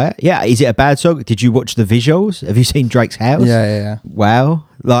 I'd play it. Yeah, is it a bad song? Did you watch the visuals? Have you seen Drake's house? Yeah. Wow,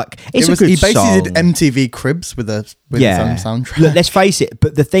 like it's a good song. He basically did MTV Cribs with his own soundtrack. Look, let's face it.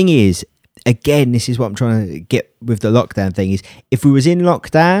 But the thing is, again, this is what I'm trying to get with the lockdown thing: is if we was in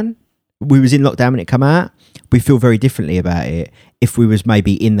lockdown when it come out, we feel very differently about it. If we was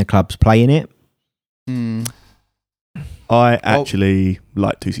maybe in the clubs playing it, I actually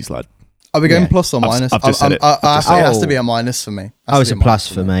like Toosie Slide. Are we going plus or minus? I've just said it. It has to be a minus for me. It's a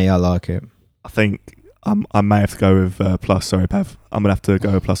plus for me. I like it. I think I may have to go with plus. Sorry, Pav. I'm going to have to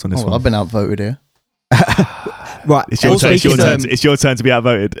go with plus on this one. I've been outvoted here. Right. It's your turn to be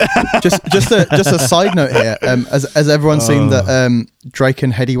outvoted. just a side note here. Has everyone seen that Drake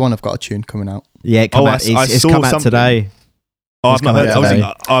and Heady One have got a tune coming out? Yeah, it's come out today. Oh, I've not heard.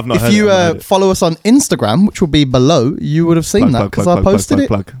 I've not heard. If you follow us on Instagram, which will be below, you would have seen that because I posted it.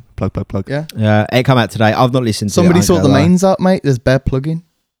 Plug. Yeah, it come out today. I've not listened to it. Somebody sort the mains out, mate. There's bare plugging.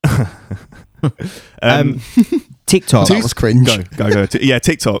 TikTok. That was cringe. Go. Yeah,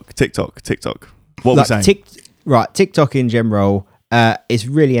 TikTok. What was we saying? TikTok in general is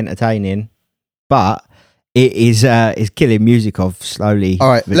really entertaining, but it is killing music off slowly. All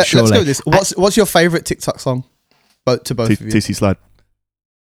right, let's go with this. What's your favourite TikTok song? To both of you. Toosie Slide.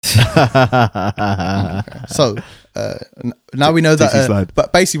 Okay. So now we know that.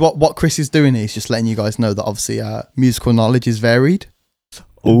 But basically, what Chris is doing is just letting you guys know that obviously musical knowledge is varied.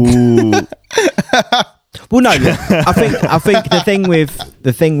 Ooh. Well, no. Look, I think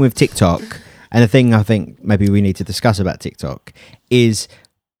the thing with TikTok, and the thing I think maybe we need to discuss about TikTok is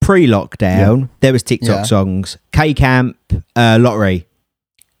pre-lockdown. There was TikTok songs. K Camp, Lottery,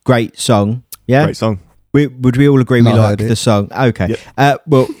 great song. Yeah, great song. Would we all agree we like the song? Okay. Yep. Let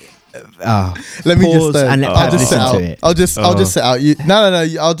me just and let Pav listen to it. I'll just sit out. No.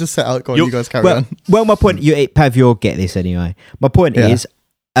 I'll just sit out. Go on, you guys carry on. Well, my point, Pav, you'll get this anyway. My point is,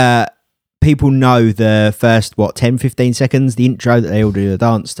 people know the first 10-15 seconds, the intro that they all do the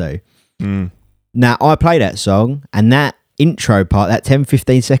dance to. Now I play that song, and that intro part, that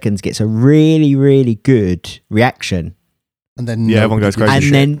 10-15 seconds, gets a really, really good reaction. And then everyone goes crazy.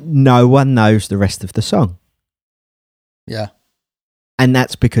 And then no one knows the rest of the song. Yeah. And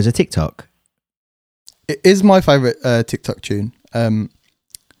that's because of TikTok. It is my favourite TikTok tune.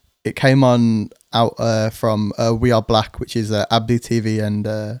 It came out from We Are Black, which is Abdi TV and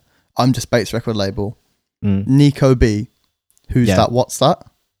I'm Just Bates record label. Nico B. Who's that? What's that?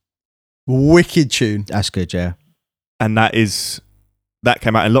 Wicked tune. That's good, yeah. And that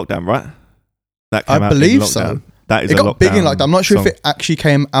came out in lockdown, right? I believe so. That is it got big in lockdown. I'm not sure song. if it actually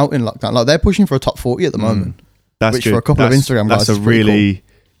came out in lockdown. Like they're pushing for a top 40 at the moment. That's which good. For a couple of Instagram guys, that's a really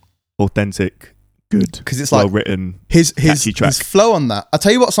authentic, good, because it's well like written, his track. His flow on that. I'll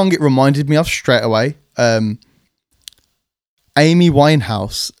tell you what song it reminded me of straight away. Amy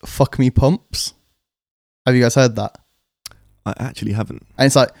Winehouse, "Fuck Me Pumps." Have you guys heard that? I actually haven't. And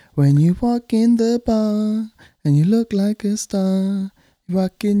it's like, when you walk in the bar and you look like a star,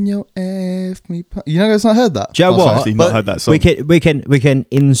 rocking your F me. You know, guys not heard that. Do you know I've what? actually not heard that song. We can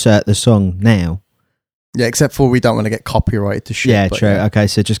insert the song now. Yeah, except for we don't want to get copyrighted to shit. Yeah, but true. yeah. Okay,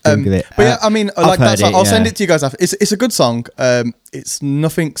 so just Google it. But yeah, I mean, like heard that. I'll it, send yeah. it to you guys after. It's a good song. It's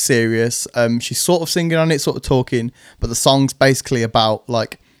nothing serious. She's sort of singing on it, sort of talking, but the song's basically about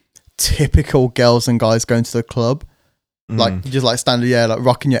like typical girls and guys going to the club, like just like standard, like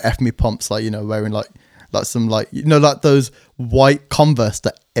rocking your F me pumps, like, you know, wearing like some like, you know, like those white Converse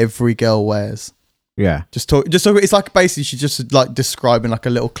that every girl wears. Yeah. Just talk. It's like basically she's just like describing like a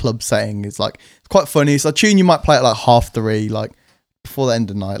little club setting. It's like, it's quite funny. It's a tune you might play at like 3:30, like before the end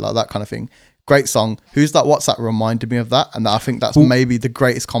of the night, like that kind of thing. Great song. Who's That? What's That? Reminded me of that, and I think that's maybe the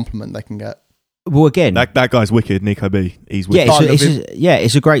greatest compliment they can get. Well, again, that guy's wicked. Nico B. He's wicked. Yeah,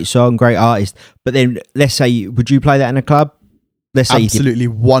 it's a great song, great artist. But then let's say, would you play that in a club? Let's say absolutely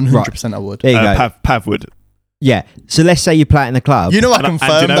 100%. I would. There you go. Pav would. Yeah. So let's say you play it in the club. You know, I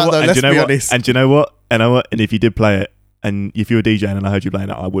confirmed that though. Let's be honest. And do you know what? And if you did play it, and if you were DJing and I heard you playing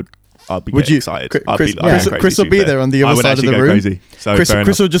it, I'd be excited. Chris will be there on the other side of the room. Crazy. So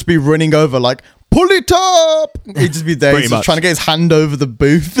Chris will just be running over like, pull it up. He'd just be there. He's just trying to get his hand over the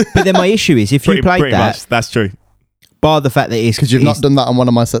booth. But then my issue is, if you played that, much, that's true. Bar the fact that it's because you've not done that on one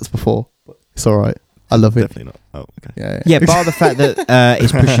of my sets before. It's all right. I love it. Definitely not. Oh, okay. Yeah. Bar the fact that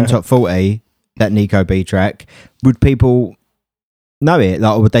it's pushing top 40, that Nico B track, would people know it?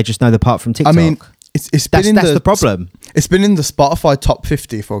 Like, or would they just know the part from TikTok? I mean, it's been that's the problem. It's been in the Spotify top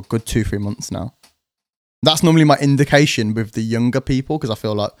 50 for a good 2-3 months now. That's normally my indication with the younger people, because I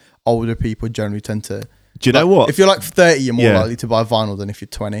feel like older people generally tend to. Do you know what? If you're like 30, you're more likely to buy vinyl than if you're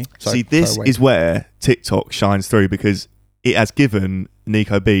 20. See, this is where TikTok shines through, because it has given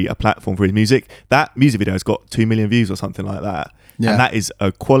Nico B a platform for his music. That music video has got 2 million views or something like that. Yeah. And that is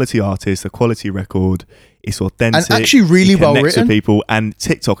a quality artist, a quality record. It's authentic. And actually really well written. With people, and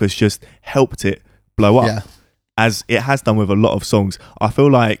TikTok has just helped it blow up, as it has done with a lot of songs. I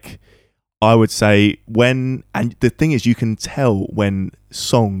feel like I would say and the thing is, you can tell when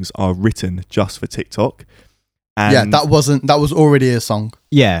songs are written just for TikTok. And that was already a song.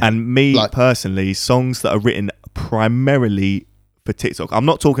 Yeah. And me personally, songs that are written primarily for TikTok. I'm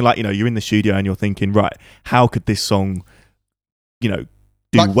not talking like, you know, you're in the studio and you're thinking, right, how could this song, you know,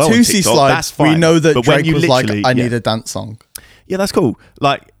 do like well on TikTok? Slides, that's fine. We know that but Drake was like, I need a dance song. Yeah, that's cool.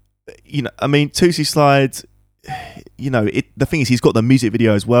 Like, you know, I mean, Tootsie Slides, you know, the thing is, he's got the music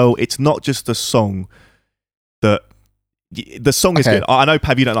video as well. It's not just a song that. The song is good. I know,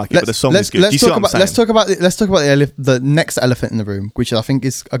 Pav, you don't like it, but the song is good. Let's talk about the next elephant in the room, which I think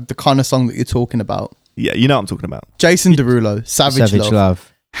is the kind of song that you're talking about. Yeah, you know what I'm talking about. Jason Derulo, Savage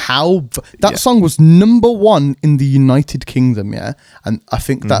Love. That Yeah. song was #1 in the United Kingdom, yeah, and I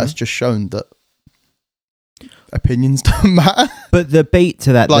think that has just shown that opinions don't matter. But the beat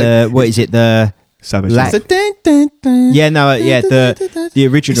to that, what is it? The Savage Love. The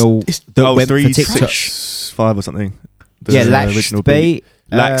original that went for TikTok. 365 or something. Laxed original beat.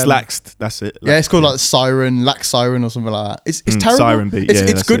 Laxed. That's it. Yeah, it's called like Siren, Lax Siren or something like that. It's terrible. Siren beat.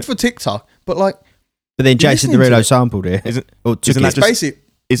 It's good for TikTok, but like. But then Jason Derulo sampled it. Isn't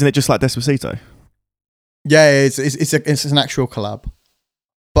it just like Despacito? Yeah, it's an actual collab.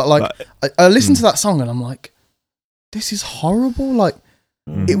 But like, I listened to that song and I'm like, this is horrible. Like,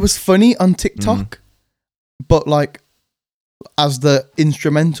 it was funny on TikTok, but like, as the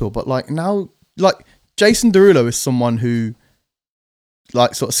instrumental. But like now, like Jason Derulo is someone who,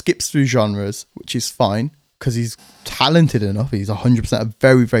 like, sort of skips through genres, which is fine because he's talented enough. He's 100% a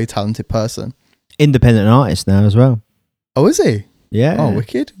very, very talented person. Independent artist now as well. Oh, is he? Yeah. Oh,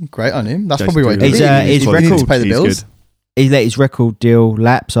 wicked! Great on him. That's Jason probably why his record to pay the bills. He let his record deal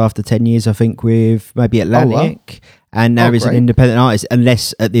lapse after 10 years, I think, with maybe Atlantic, and now he's an independent artist.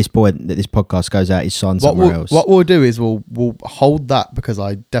 Unless at this point that this podcast goes out, he's signed somewhere else. What we'll do is we'll hold that, because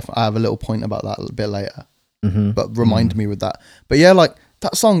I definitely have a little point about that a bit later. But remind me with that. But yeah, like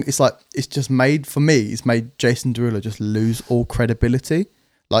that song, it's like it's just made for me. It's made Jason Derulo just lose all credibility.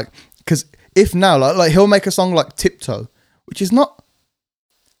 Like, because if now like he'll make a song like Tiptoe, which is not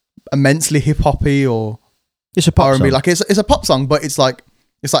immensely hip hoppy or it's a pop R&B. song. Like it's a pop song, but it's like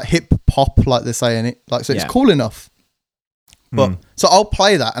hip pop, like they're saying it. Like, so it's cool enough. But so I'll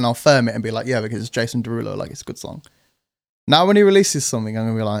play that and I'll firm it and be like, yeah, because it's Jason Derulo, like it's a good song. Now when he releases something, I'm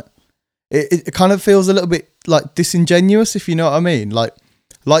gonna be like, it kind of feels a little bit like disingenuous, if you know what I mean. Like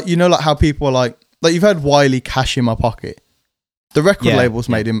you know, like how people are like you've heard Wiley Cash in My Pocket. The record labels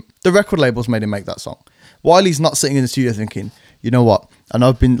made him. The record labels made him make that song. Wiley's not sitting in the studio thinking, you know what? And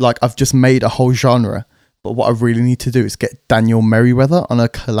I've just made a whole genre But what I really need to do is get Daniel Merriweather on a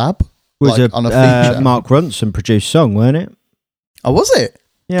collab. Was on a feature. Mark Ronson produced song, weren't it? Oh, was it?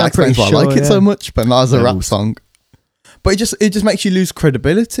 Yeah, that I'm pretty explains why sure, I like it so much, but not as a rap song. But it just makes you lose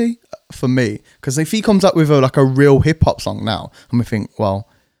credibility for me, because if he comes up with a real hip hop song now, I'm gonna think, well,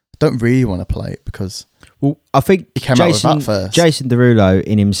 I don't really want to play it because. Well, I think he came out with that first. Jason Derulo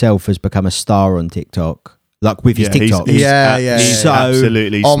in himself has become a star on TikTok. Like with his TikTok. He's so,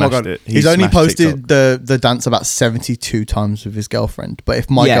 absolutely smashed it. He's only posted the dance about 72 times with his girlfriend. But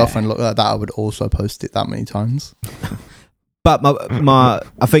if my girlfriend looked like that, I would also post it that many times. But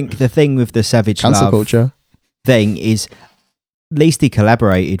I think the thing with the Savage Cancel Love culture thing is, at least he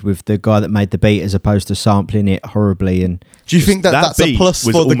collaborated with the guy that made the beat as opposed to sampling it horribly. And do you think that's a plus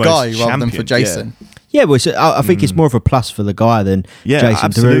for the guy rather than for Jason? Yeah, well, I think it's more of a plus for the guy than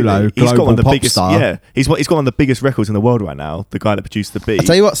Jason Derulo, global pop star. Yeah, he's got one of the biggest records in the world right now. The guy that produced the beat. I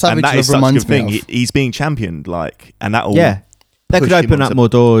tell you what, Savage Love reminds me of. He's being championed, and that all. Yeah, that could open up more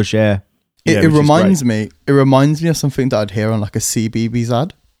doors. Yeah, it reminds me. It reminds me of something that I'd hear on like a CBeebies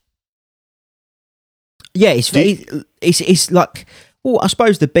ad. Yeah, it's like. Well, I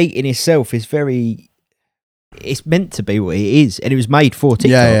suppose the beat in itself is very. It's meant to be what it is, and it was made for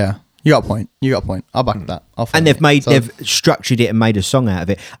TikTok. Yeah. You got a point. I'll back that. And they've structured it and made a song out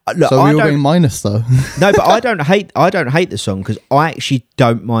of it. Look, so we're all going minus though. No, but I don't hate the song because I actually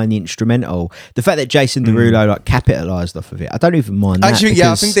don't mind the instrumental. The fact that Jason Derulo capitalised off of it, I don't even mind. Actually,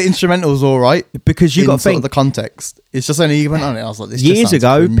 I think the instrumental's all right because you got to think the context. It's just only he went on it. I was like, this years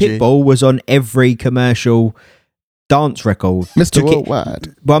ago, Pitbull was on every commercial dance record. Mr.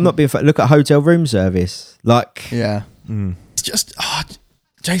 Worldwide. Well, I'm not being. Look at Hotel Room Service. It's just.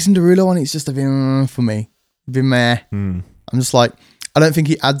 Jason Derulo on it's just a bit for me. A bit meh. I'm just like, I don't think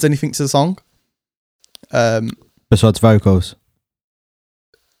he adds anything to the song. Besides vocals.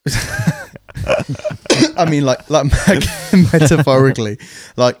 I mean, like metaphorically.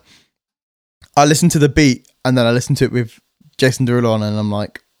 Like, I listen to the beat and then I listen to it with Jason Derulo on and I'm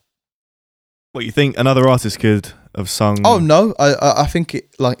like... What, you think another artist could have sung... Oh, no. I think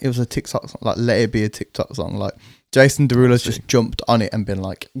it was a TikTok song. Like, let it be a TikTok song. Like, Jason Derulo's just jumped on it and been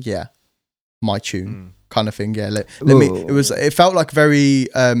like, yeah, my tune kind of thing. Yeah, let me. It felt like very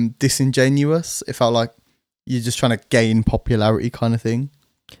disingenuous. It felt like you're just trying to gain popularity kind of thing.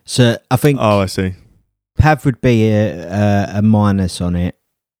 So I think. Oh, I see. Pav would be a minus on it,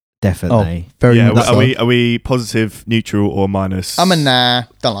 definitely. Oh, very much. Are we positive, neutral, or minus? I'm a nah.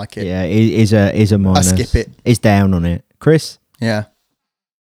 Don't like it. Yeah, it is a minus. I skip it. It's down on it. Chris. Yeah.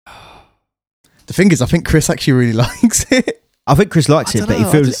 The thing is, I think Chris actually really likes it. I think Chris likes it, but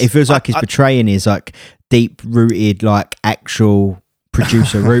it feels like he's betraying his like deep rooted like actual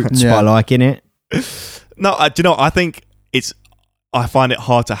producer roots by liking it. No, do you know? I think I find it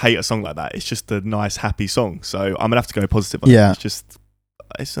hard to hate a song like that. It's just a nice, happy song. So I'm gonna have to go positive on it.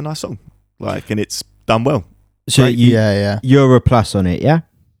 It's a nice song, and it's done well. So you're a plus on it, yeah?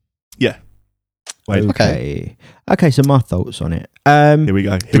 Yeah. Wait, okay. So my thoughts on it. Here we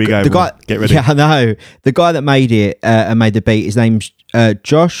go. The guy, get ready. Yeah, I know. The guy that made it and made the beat, his name's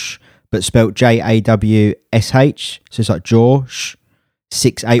Josh, but spelled JAWSH. So it's like Josh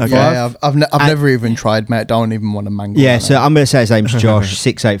 685. Yeah, I've never even tried, mate. Don't even want to mangle. Yeah, so I'm going to say his name's Josh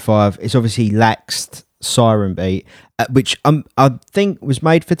 685. It's obviously Laxed Siren beat, which I think was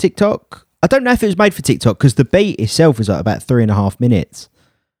made for TikTok. I don't know if it was made for TikTok because the beat itself is like about 3.5 minutes.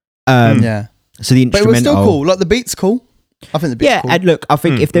 Yeah. So the instrumental, but it was still cool. Like the beat's cool. I think the beat's cool. And look, I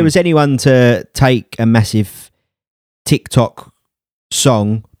think if there was anyone to take a massive TikTok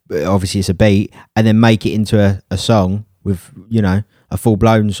song, obviously it's a beat, and then make it into a song with, a full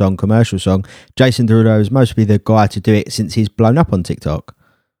blown song, commercial song, Jason Derulo is mostly the guy to do it since he's blown up on TikTok.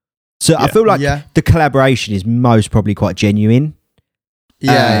 So I feel like the collaboration is most probably quite genuine.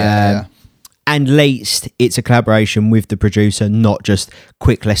 Yeah. And at least it's a collaboration with the producer, not just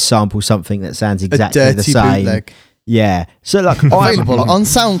quick, let's sample something that sounds exactly the same. Bootleg. Yeah. So available on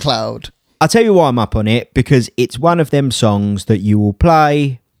SoundCloud. I'll tell you why I'm up on it, because it's one of them songs that you will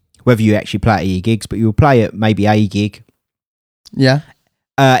play, whether you actually play it at your gigs, but you will play it maybe a gig. Yeah.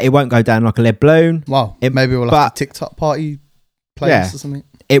 It won't go down like a lead balloon. Wow. Maybe we'll have a TikTok party playlist or something.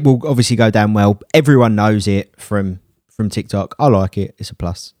 It will obviously go down well. Everyone knows it from TikTok. I like it. It's a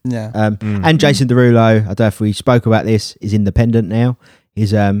plus. Yeah. And Jason Derulo, I don't know if we spoke about this, is independent now.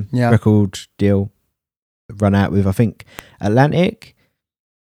 His record deal run out with, I think, Atlantic.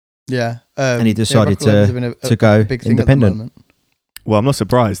 Yeah. And he decided to go independent. Well, I'm not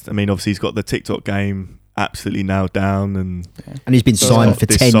surprised. I mean, obviously he's got the TikTok game absolutely nailed down, and he's been signed for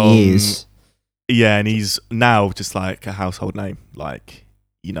 10 years. Yeah, and he's now just like a household name. Like,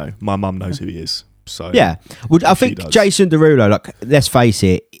 my mum knows who he is. So yeah, well, I think Jason Derulo, like, let's face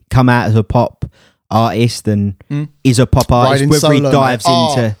it, come out as a pop artist and is a pop artist. Whether he dives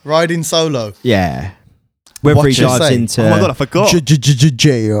into riding solo, yeah. Whether he dives into, oh my god, I forgot.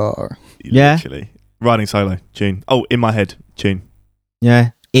 JR. Yeah, literally riding solo tune. Oh, in my head, tune.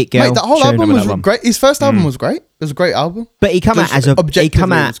 Yeah, It Girl. Mate, that whole album was great. His first album was great. It was a great album. But he come out as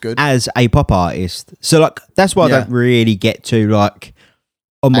a pop artist. So like that's why I don't really get too like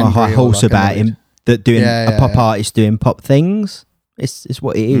on my high horse about him that doing a pop artist doing pop things. It's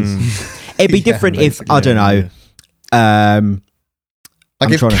what it is. It'd be different if I don't know.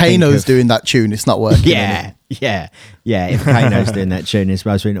 Like if Kano's doing that tune, it's not working. Yeah. If Kano's doing that tune, it's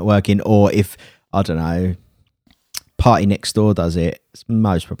mostly not working. Or if I don't know, Party Next Door does it, it's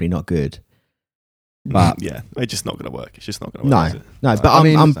most probably not good. But yeah, it's just not going to work. It's just not going to work. No.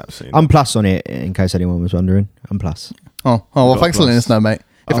 But I'm plus on it. In case anyone was wondering, I'm plus. Oh well, thanks for letting us know, mate.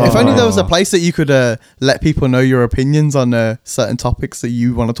 If only there was a place that you could let people know your opinions on certain topics that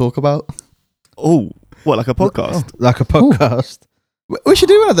you want to talk about. Oh, what, like a podcast? Like a podcast. We should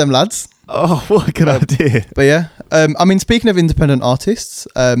do one of them, lads. Oh, what a good idea. But yeah, I mean, speaking of independent artists,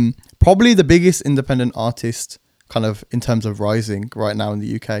 probably the biggest independent artist kind of in terms of rising right now in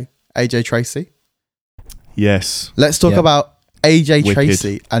the UK, AJ Tracey. Yes. Let's talk about AJ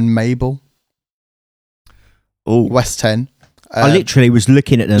Tracey and Mabel. Oh, West 10. I literally was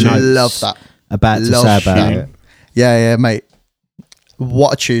looking at the notes. Love that. About to say about it. Yeah, mate.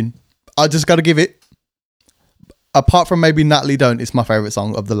 What a tune. I just got to give it, apart from maybe Natalie Don't, it's my favourite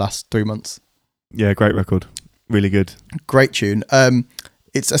song of the last 3 months. Yeah, great record. Really good. Great tune.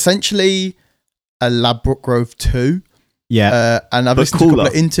 It's essentially a Ladbroke Grove 2. Yeah. And I've listened to a couple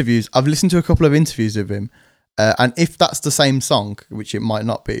of interviews. I've listened to a couple of interviews with him. And if that's the same song, which it might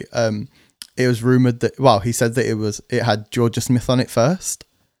not be, it was rumoured that, well, he said that it had Georgia Smith on it first.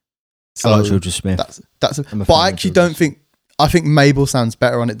 So I like Georgia Smith. But I actually don't think, I think Mabel sounds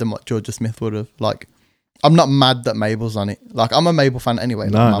better on it than what Georgia Smith would have. Like, I'm not mad that Mabel's on it. Like, I'm a Mabel fan anyway.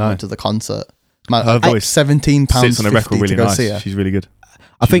 I went to the concert. Her voice £17 sits on the record really nice. She's really good.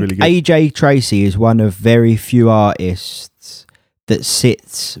 I think AJ Tracey is one of very few artists that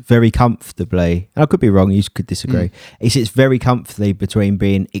sits very comfortably. And I could be wrong, you could disagree. He sits very comfortably between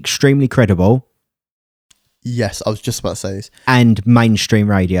being extremely credible. Yes, I was just about to say this. And mainstream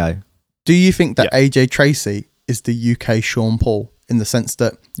radio. Do you think that AJ Tracey is the UK Sean Paul in the sense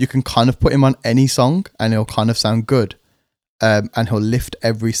that you can kind of put him on any song and he'll kind of sound good, and he'll lift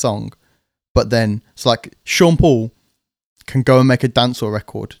every song? But then it's like Sean Paul can go and make a dancehall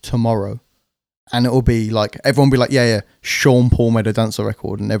record tomorrow and it'll be like, everyone will be like, yeah, Sean Paul made a dancehall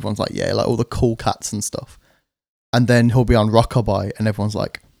record, and everyone's like, yeah, like all the cool cats and stuff. And then he'll be on Rockabye and everyone's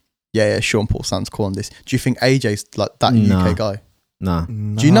like, yeah, Sean Paul sounds cool on this. Do you think AJ's like that UK guy? No.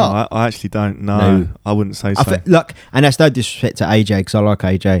 Do you not? I actually don't. No, I wouldn't say so. Look, and that's no disrespect to AJ because I like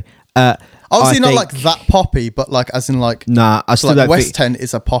AJ. Obviously not like that poppy, but like as in like, I still like don't West 10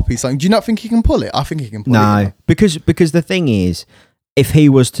 is a poppy song. Do you not think he can pull it? I think he can pull it. No, because the thing is, if he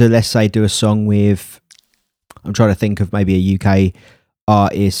was to, let's say, do a song with, I'm trying to think of maybe a UK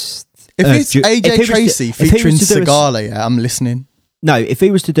artist. If it's AJ Tracey featuring Sigala, I'm listening. No, if he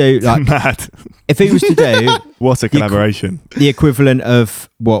was to do like mad. If he was to do what a collaboration. The equivalent of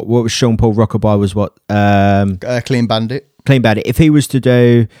what was Sean Paul Rockabye was what Clean Bandit. Clean Bandit. If he was to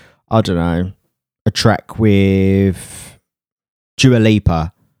do, I don't know, a track with Dua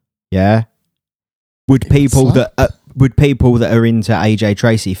Lipa, yeah, would people that are into AJ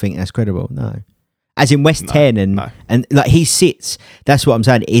Tracey think that's credible? No. As in West 10 and like he sits, that's what I'm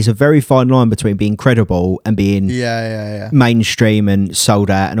saying. It's a very fine line between being credible and being mainstream and sold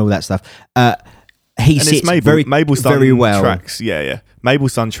out and all that stuff. He sits Mabel's done very well. Tracks,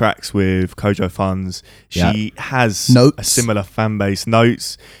 Mabel's done tracks with Kojo Funds. She has a similar fan base.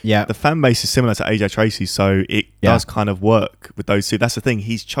 Notes. Yeah. The fan base is similar to AJ Tracey, so it does kind of work with those two. That's the thing.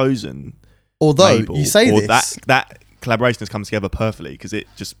 He's chosen. Although Mabel, you say this, that collaboration has come together perfectly because it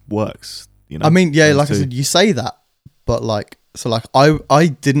just works. You know, I mean, like I said, you say that, but like, so like I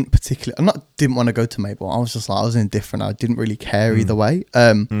didn't want to go to Mabel. I was just like, I was indifferent. I didn't really care either way.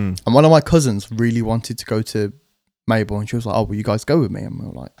 And one of my cousins really wanted to go to Mabel, and she was like, "Oh, will you guys go with me?" And we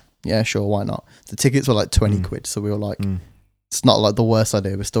were like, "Yeah, sure, why not?" The tickets were like 20 quid, so we were like, "It's not like the worst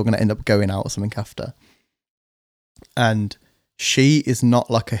idea. We're still going to end up going out or something after." And she is not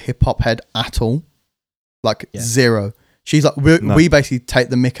like a hip hop head at all, like zero. She's like, we basically take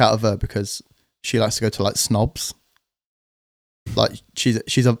the mick out of her because she likes to go to like Snobs. Like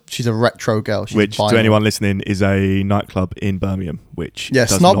she's a retro girl. Which to anyone listening is a nightclub in Birmingham. Which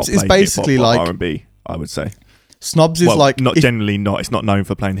Snobs is basically like R&B. I would say Snobs is like generally not. It's not known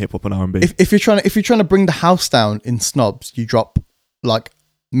for playing hip hop and R&B. If you're trying to bring the house down in Snobs, you drop like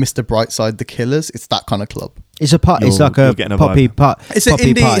Mr. Brightside, The Killers. It's that kind of club. It's a part. It's like a poppy part. It's an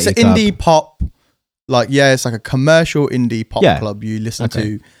indie. It's an indie pop. Like it's like a commercial indie pop club. You listen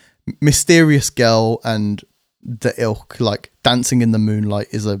to Mysterious Girl and The Ilk. Like Dancing in the Moonlight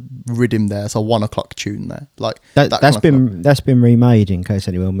is a rhythm there. It's a 1 o'clock tune there. Like that's been remade. In case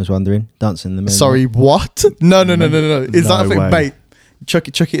anyone was wondering, Dancing in the Moonlight. Sorry, what? No. Is that a thing, mate? Chuck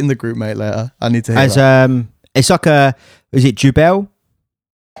it in the group, mate. Later, I need to hear that. It's like is it Jubel?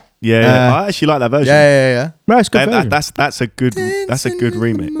 Yeah, I actually like that version. Yeah. No, it's a good version. That's a good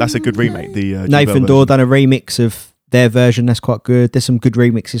remake. That's a good remake. The Nathan Dorr done a remix of their version. That's quite good. There's some good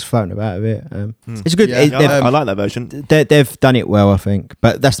remixes floating about of it. It's good. I like that version. They've done it well, I think.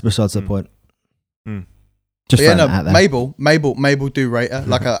 But that's besides the point. Just Mabel do rate her.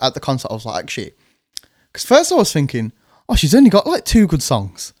 Like at the concert, I was like, shit. Because first I was thinking, she's only got like 2 good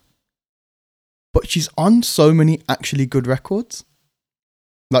songs, but she's on so many actually good records.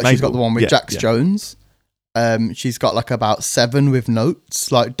 Like she's got the one with Jax Jones. She's got like about 7 with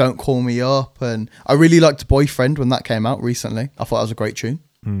Notes, like Don't Call Me Up, and I really liked Boyfriend when that came out recently. I thought that was a great tune.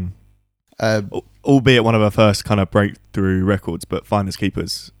 Albeit one of her first kind of breakthrough records, but Finders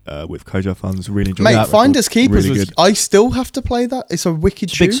Keepers with Kojo Funds, really enjoyed that. Mate, Finders Keepers really was. I still have to play that. It's a wicked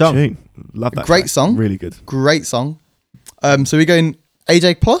tune. Big song. Love that. Great song. Really good. Great song. So we're going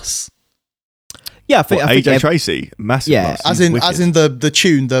AJ Plus. Yeah, I think AJ Tracey, massive. Yeah, plus. as in the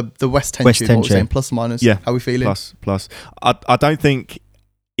tune, the West 10 tune. What we're saying, plus minus. Yeah, how we feeling? Plus. I don't think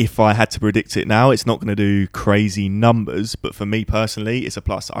if I had to predict it now, it's not going to do crazy numbers. But for me personally, it's a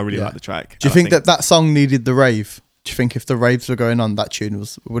plus. I really like the track. Do you think that song needed the rave? Do you think if the raves were going on, that tune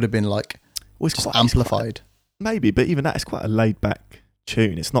would have been like just amplified? Maybe, but even that is quite a laid back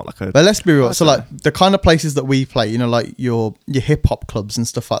tune. It's not like a. But let's be real. So like the kind of places that we play, like your hip hop clubs and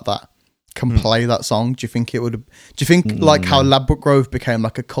stuff like that, can play that song. Do you think it would? Do you think like how Ladbroke Grove became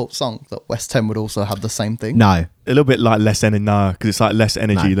like a cult song, that West 10 would also have the same thing? No, a little bit like less energy. No, because it's like less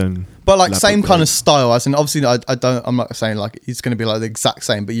energy than. But like same kind of style. As in, obviously, I'm not saying like it's going to be like the exact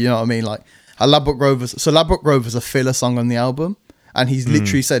same, but you know what I mean. Like Ladbroke Grove was a filler song on the album, and he's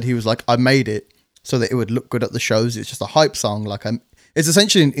literally said he was like, I made it so that it would look good at the shows. It's just a hype song. Like it's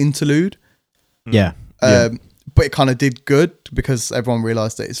essentially an interlude. Yeah. But it kind of did good because everyone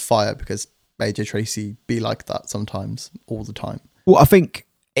realised that it's fire, because AJ Tracey be like that sometimes, all the time. Well, I think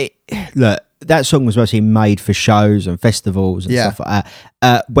that song was mostly made for shows and festivals and stuff like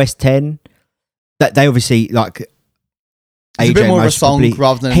that. West 10, that they obviously like. It's AJ a bit more of a song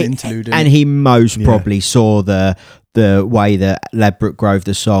rather than an interlude. And he most probably saw the way that Ladbroke Grove,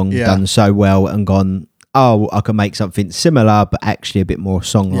 the song, done so well and gone, I can make something similar, but actually a bit more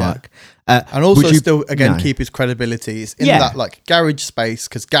song-like. And also still, again, keep his credibility. It's in that like garage space,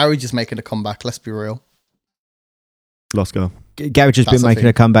 because garage is making a comeback, let's be real. Lost Girl. Garage has been making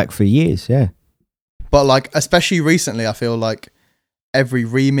a comeback for years, yeah. But like, especially recently, I feel like every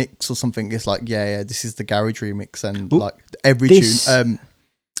remix or something is like, this is the garage remix. And like every tune,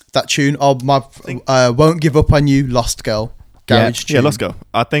 that tune, Won't Give Up On You, Lost Girl. Garage tune. Yeah, Lost Girl.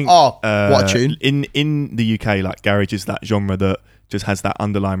 I think. What a tune! In the UK, like garage is that genre that just has that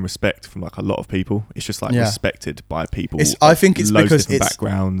underlying respect from like a lot of people. It's just like respected by people. I think it's because it's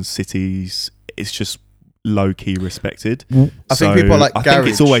backgrounds, cities. It's just low key respected. I think people are like garage. I think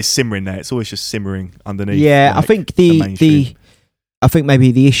it's always simmering there. It's always just simmering underneath. Yeah, like, I think I think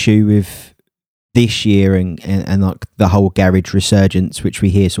maybe the issue with this year and like the whole garage resurgence, which we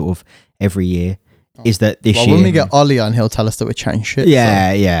hear sort of every year, is that this year. When we get Ollie on, he'll tell us that we're chatting shit.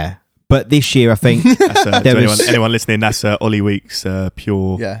 Yeah. But this year, I think anyone listening, that's Ollie Weeks,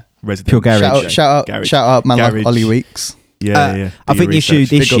 pure resident. Pure garage. Shout out, man, like Ollie Weeks. Yeah. I think the issue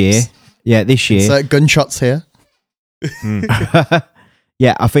this year. So gunshots here.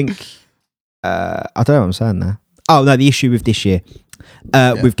 Yeah, I think. I don't know what I'm saying there. Oh no, the issue with this year,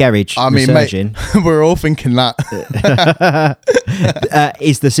 with garage resurging. Mate, we're all thinking that.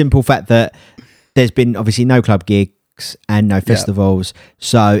 Is the simple fact that there's been obviously no club gigs and no festivals,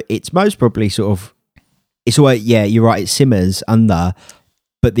 so it's most probably sort of, it's always, you're right, it simmers under,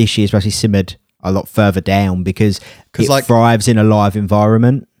 but this year's actually simmered a lot further down because it like, thrives in a live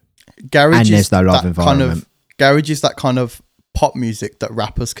environment. Garage and there's no live environment. Garage is that kind of pop music that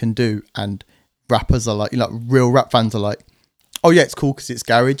rappers can do, and rappers are like, real rap fans are like, oh yeah, it's cool because it's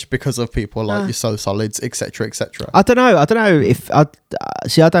garage, because of people like your So Solids, etc., etc. I don't know if I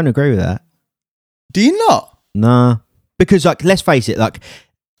don't agree with that. Do you not? Nah, because like, let's face it, like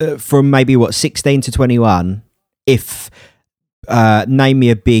from maybe 16 to 21, if Name me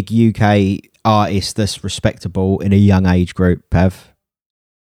a big UK artist that's respectable in a young age group, Pav.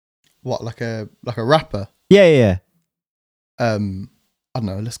 What, like a rapper? Yeah. I don't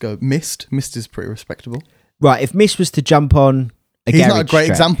know. Let's go. Mist. Mist is pretty respectable. Right. If Mist was to jump on he's not a great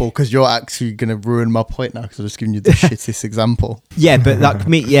example because you're actually going to ruin my point now because I'm just giving you the shittest example. Yeah, but like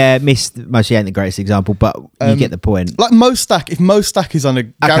Mist mostly ain't the greatest example, but you get the point. Like Mo Stack, if Mo Stack is on a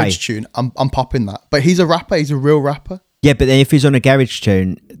garage tune, I'm popping that. But he's a rapper, he's a real rapper. Yeah, but then if he's on a garage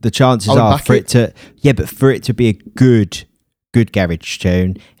tune, the chances are for it to be a good garage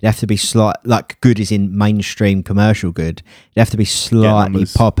tune, it'd have to be good as in mainstream commercial good. It'd have to be slightly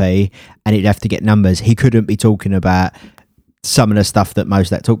poppy and it'd have to get numbers. He couldn't be talking about some of the stuff that Mo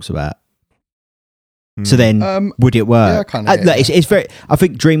Stack talks about. So then, would it work? Yeah, it's very. I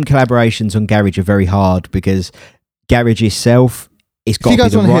think dream collaborations on garage are very hard because garage itself, it's got to be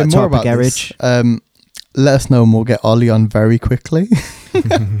the right type of garage. Let us know and we'll get Ollie on very quickly.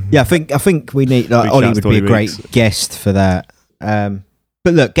 Yeah, I think we need Ollie would be a great guest for that. But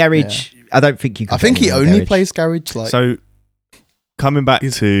look, garage. Yeah. I don't think you can. I think he only plays garage. So coming back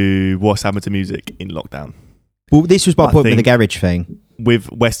to what's happened to music in lockdown. Well, this was my point with the garage thing. With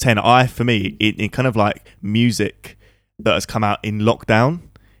West 10, for me, it kind of like music that has come out in lockdown.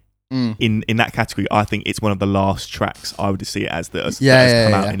 In that category, I think it's one of the last tracks I would see it as that has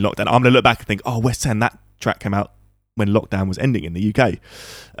come out in lockdown. I'm going to look back and think, West 10, that track came out when lockdown was ending in the UK.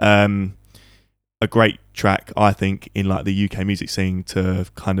 A great track, I think, in like the UK music scene to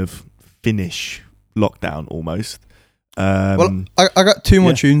kind of finish lockdown almost. Well, I got two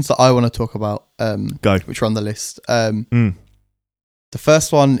more tunes that I want to talk about. Go. Which are on the list. The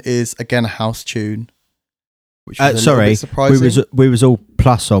first one is again a house tune. Which was a little bit surprising. we was all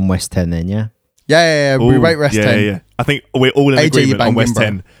plus on West 10 then, yeah. Yeah. We rate West 10. Yeah. I think we're all in agreement on West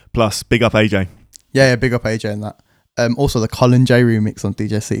 10 plus. Big up AJ. Yeah, big up AJ in that. Also the Colin J remix on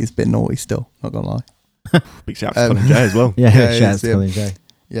DJ City is a bit naughty still. Not gonna lie. Big shout out to Colin J as well. Yeah, shout out to Colin J.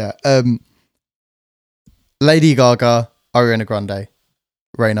 Yeah. Lady Gaga, Ariana Grande,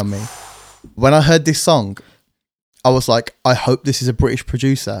 Rain on Me. When I heard this song, I was like, I hope this is a British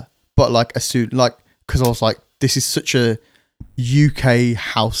producer. But like because I was like, this is such a UK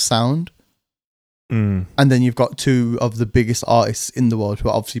house sound. And then you've got two of the biggest artists in the world who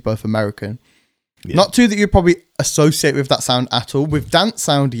are obviously both American. Yeah. Not two that you probably associate with that sound at all. With dance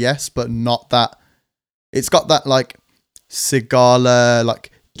sound, yes, but not that. It's got that like Sigala,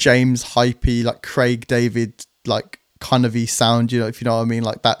 like James Hypey, like Craig David, like kind of sound, if you know what I mean,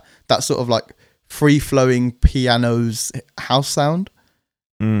 like that sort of like free flowing pianos house sound.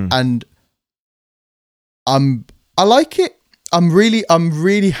 And I like it. I'm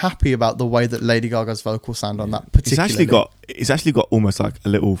really happy about the way that Lady Gaga's vocals sound on that particularly. It's actually got almost like a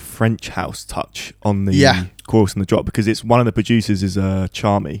little French house touch on the chorus and the drop because it's one of the producers is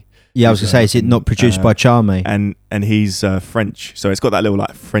Charmy. Yeah, I was gonna say, is it not produced by Charmy? And he's French, so it's got that little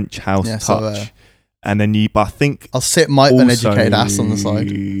like French house touch. And then I think I'll sit my uneducated ass on the side.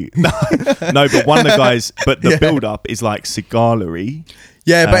 No, but one of the guys, but the build up is like cigalery.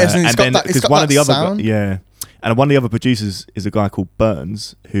 Yeah, but it's got that. It's got one of the sound. other, and one of the other producers is a guy called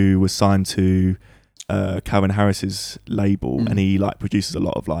Burns who was signed to Calvin Harris's label, and he like produces a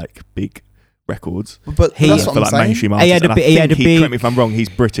lot of like big records. But that's what I'm saying. Mainstream artists. Correct me if I'm wrong. He's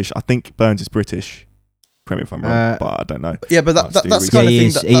British. I think Burns is British. Correct me if I'm wrong, but I don't know. Yeah, but that's the kind of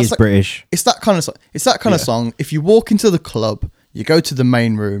thing. He is British. It's that kind of song. It's that kind of song. If you walk into the club, you go to the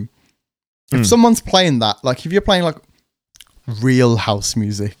main room. If someone's playing that, like if you're playing like real house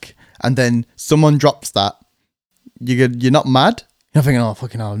music, and then someone drops that, you're not mad. You're thinking, oh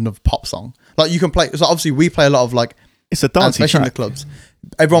fucking hell, another pop song. Like you can play. So obviously we play a lot of like. It's a dancey especially track. in the clubs.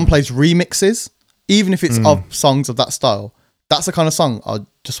 Everyone plays remixes, even if it's of songs of that style. That's the kind of song I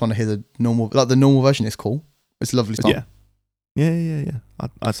just want to hear the normal version is cool. It's a lovely song. Yeah.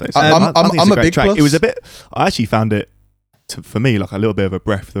 I'd say so. I'm it's a great big track. plus. It was a bit. I actually found it for me like a little bit of a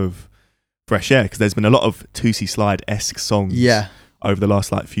breath of fresh air because there's been a lot of Tootsie Slide-esque songs. Over the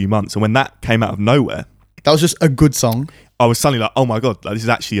last like few months, and when that came out of nowhere, that was just a good song. I was suddenly like, oh my god, like, this is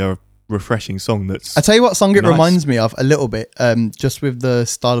actually a refreshing song. That's. I tell you what song it reminds me of a little bit, just with the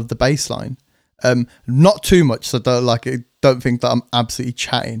style of the bass line. Not too much, so don't think that I'm absolutely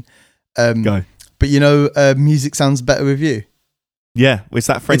chatting. Go. But music sounds better with you. Yeah, it's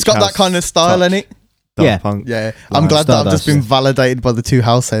that French. It's got that kind of style touch. in it. Daft Punk. Yeah. I'm glad that I've just been validated by the two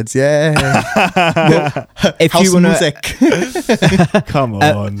house heads. Yeah. If house you want music. Come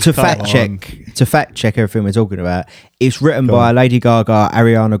on. To fact check everything we're talking about, it's written by Lady Gaga,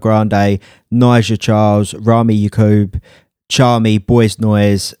 Ariana Grande, Nyjah Charles, Rami Yacoub, Charmy, Boys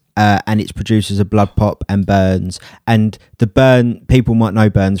Noise, and its producers are Blood Pop and Burns. And people might know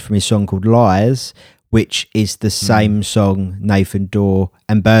Burns from his song called Lies, which is the same song Nathan Dawe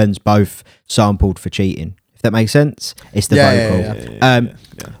and Burns both sampled for Cheating. If that makes sense, it's the vocal.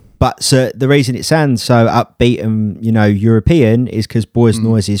 But so the reason it sounds so upbeat and European is because Boys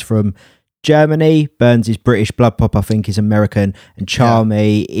Noise is from Germany, Burns is British, Blood Pop I think is American, and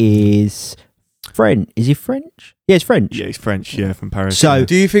Charmy is French. Is he French? Yeah, he's French. Yeah, he's French. Yeah, from Paris. So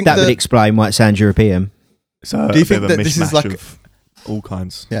do you think that would explain why it sounds European? So do you think that this is like of all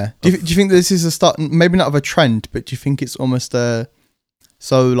kinds? Yeah. Do you think this is a start? Maybe not of a trend, but do you think it's almost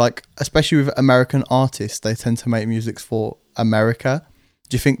so like, especially with American artists, they tend to make music for America.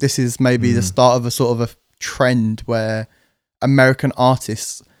 Do you think this is maybe the start of a sort of a trend where American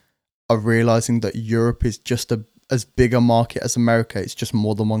artists are realizing that Europe is just as big a market as America? It's just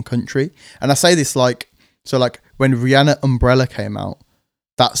more than one country. And I say this like when Rihanna Umbrella came out,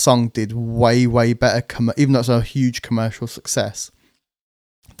 that song did way, way better. Even though it's a huge commercial success,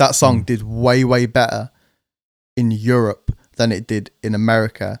 that song did way, way better in Europe than it did in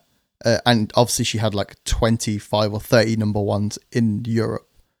America. And obviously she had like 25 or 30 number ones in Europe.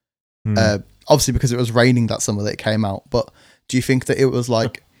 Obviously because it was raining that summer that it came out. But do you think that it was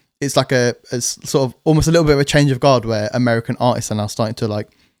like, it's like a sort of almost a little bit of a change of guard where American artists are now starting to like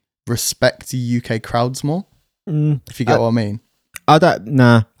respect UK crowds more? If you get what I mean. I don't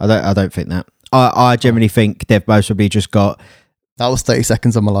think that. I generally think they've most probably just got. That was 30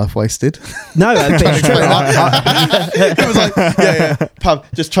 seconds of my life wasted. No, it's true. It was like, Pab,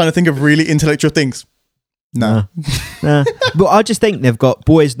 just trying to think of really intellectual things. No. But I just think they've got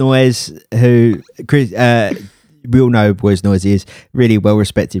Boys Noise, who we all know Boys Noise is really well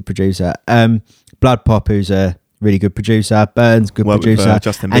respected producer. Blood Pop, who's a really good producer. Burns, good producer.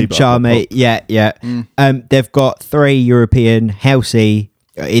 Justin Bieber, and Charmy, they've got 3 European housey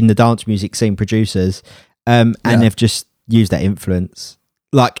in the dance music scene producers, and they've just used that influence.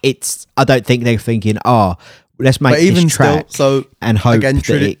 Like I don't think they're thinking, let's make this track and hope that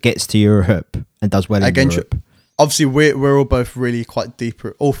it gets to Europe and does well in Europe. Obviously, we're all both really quite deep.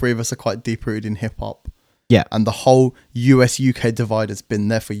 All 3 of us are quite deep rooted in hip hop. Yeah, and the whole US-UK divide has been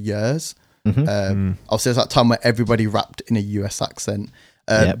there for years. Obviously, there's that time where everybody rapped in a US accent.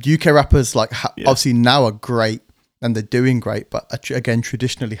 UK rappers obviously now are great and they're doing great, but again,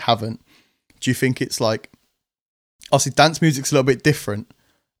 traditionally haven't. Do you think it's like, obviously dance music's a little bit different,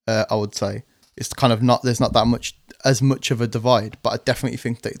 I would say. It's kind of not, there's not as much of a divide, but I definitely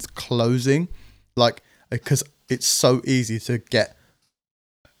think that it's closing, like, because it's so easy to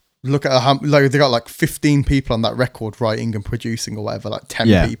look at how, like, they got like 15 people on that record writing and producing or whatever, like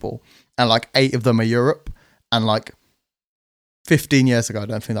 10 people, and like 8 of them are Europe, and like 15 years ago I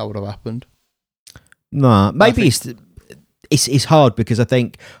don't think that would have happened. No, maybe it's hard because I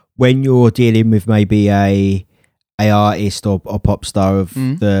think when you're dealing with maybe a artist or pop star of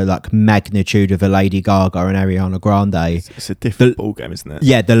the like magnitude of a Lady Gaga and Ariana Grande, it's a different ballgame, isn't it?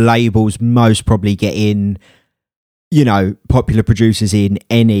 Yeah, the labels most probably get in, popular producers in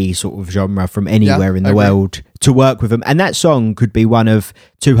any sort of genre from anywhere in the world to work with them. And that song could be one of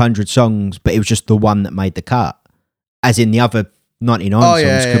 200 songs, but it was just the one that made the cut. As in the other 99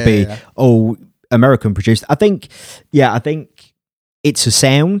 songs could be all American produced. I think it's a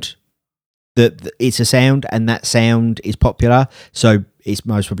sound. It's a sound, and that sound is popular. So it's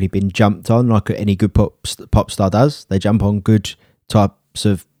most probably been jumped on like any good pop star does. They jump on good types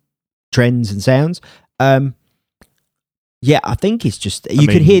of trends and sounds. I think it's just you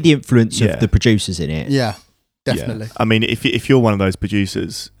can hear the influence of the producers in it. Yeah, definitely. Yeah. I mean, if you're one of those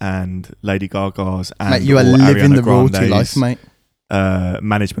producers and Lady Gaga's and mate, you are living the royalty life, mate.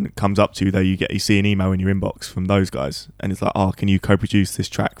 Management comes up to you, though, you see an email in your inbox from those guys, and it's like, can you co-produce this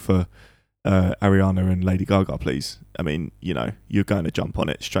track for Ariana and Lady Gaga, please? I mean, you're going to jump on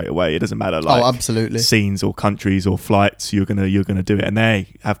it straight away. It doesn't matter, like, absolutely, scenes or countries or flights. You're gonna do it, and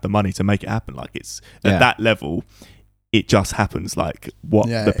they have the money to make it happen. Like, it's at that level. It just happens. Like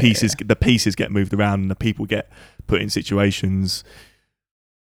the pieces get moved around and the people get put in situations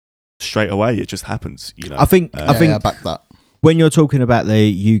straight away. It just happens, I think I back that. When you're talking about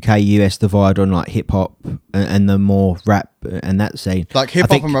the UK-US divide on like hip hop and the more rap and that scene, like hip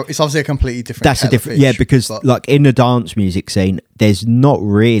hop and rap, it's obviously a completely different. That's a different, because like in the dance music scene, there's not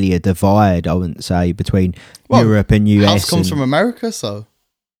really a divide. I wouldn't say between Europe and US. House comes from America, so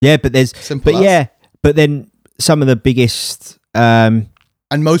but there's but then some of the biggest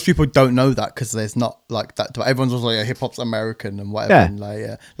and most people don't know that because there's not like that. Everyone's also like hip hop's American and whatever. And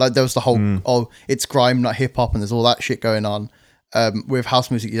like there was the whole it's grime, not hip hop, and there's all that shit going on. With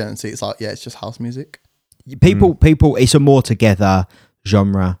house music, you don't see it's like it's just house music. People, it's a more together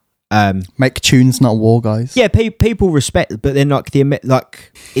genre Make tunes, not war, guys. Yeah, people respect, but then like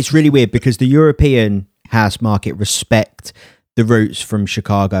it's really weird because the European house market respect the roots from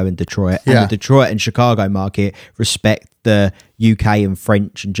Chicago and Detroit, and the Detroit and Chicago market respect the UK and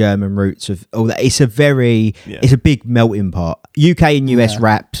French and German roots of all that. It's a big melting pot. UK and US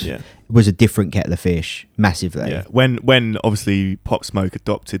rap was a different kettle of fish, massively. Yeah, when obviously Pop Smoke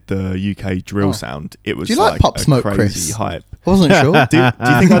adopted the UK drill sound, it was like Pop Smoke, crazy Chris? hype. I wasn't sure. Do you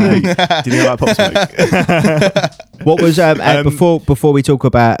think I do? Do you think I like Pop Smoke? What was before we talk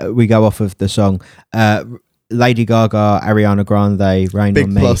about we go off of the song? Lady Gaga, Ariana Grande, Rain Big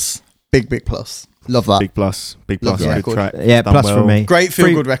on Me. plus. Big plus. Love that. Big plus. Love the Good record. track. Yeah, Done plus well. from me. Great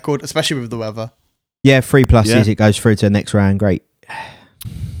feel good record, especially with the weather. Yeah, 3 pluses. Yeah. It goes through to the next round. Great.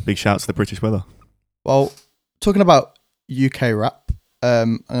 Big shouts to the British weather. Well, talking about UK rap,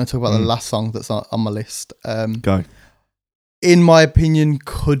 I'm going to talk about the last song that's on my list. Go. In my opinion,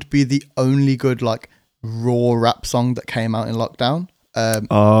 could be the only good like raw rap song that came out in lockdown.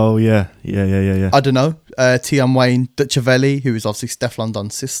 Oh yeah. I don't know. Tion Wayne, Dutchavelli, who is obviously Stefflon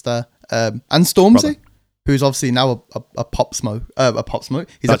Don's sister, and Stormzy, Brother. who's obviously now a pop smoke. He's a pop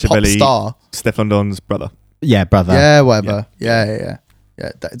Dutchavelli, star. Stefflon Don's brother. Yeah, brother. Yeah, whatever. Yeah.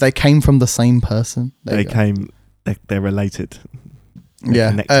 They came from the same person. There you go. They're related. They're Yeah.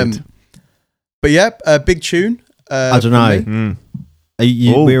 connected. But yeah, a big tune. I don't know. Mm. Are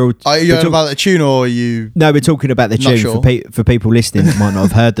you, Oh. we're all, Are you we're on about the tune or are you? No, we're talking about the Not tune sure. for people listening that might not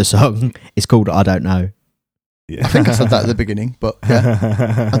have heard the song. It's called I Don't Know. Yeah. I think I said that at the beginning, but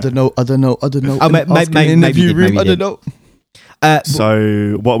yeah. I don't know. Oh, In the maybe interview you did, room, maybe I you don't did. know.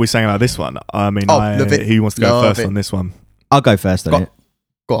 So what are we saying about this one? I mean, love it. who wants to go Love first it. on this one? I'll go first on Go- it.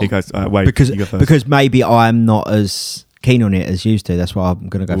 Go on. You guys, wait, Because you go first. because maybe I'm not as keen on it as used to. That's why I'm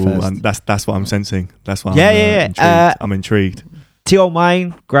going to go Ooh, first. and that's what I'm sensing. That's why. Yeah, I'm, yeah. Intrigued. I'm intrigued. Tion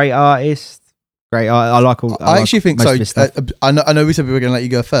Wayne, great artist. Great. I like all. I actually think most so. of his stuff. I know we said we were going to let you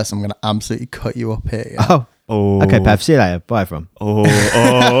go first. I'm going to absolutely cut you up here. Yeah. Oh, Oh, okay, Pav. See you later. Bye from. Oh,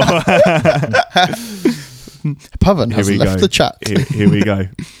 Pavan has Here we left go. the chat. here we go.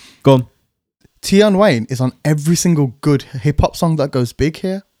 Go on. Tion Wayne is on every single good hip hop song that goes big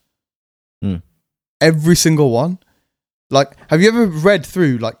here. Every single one. Like, have you ever read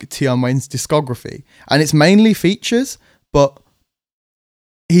through like Tion Wayne's discography? And it's mainly features, but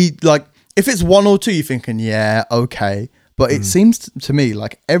he like if it's one or two, you're thinking, yeah, okay. But it seems to me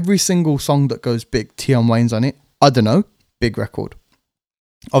like every single song that goes big, Tion Wayne's on it. I don't know. Big record.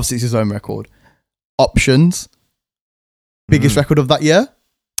 Obviously, it's his own record. Options. Biggest record of that year?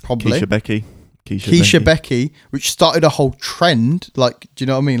 Probably. Keisha Becky, which started a whole trend. Like, do you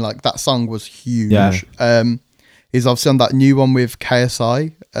know what I mean? Like, that song was huge. Yeah. He's obviously on that new one with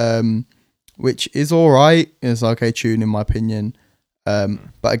KSI, which is all right. It's an okay tune, in my opinion.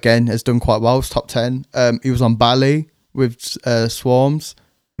 But again, has done quite well. It's top 10. He was on Bali with Swarms.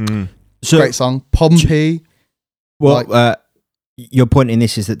 So, Great song. Pompey. Well, your point in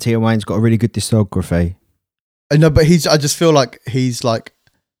this is that Tion Wayne's got a really good discography. No, but I just feel like he's like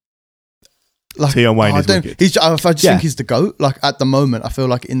Tion Wayne is I wicked. just think he's the GOAT. Like, at the moment, I feel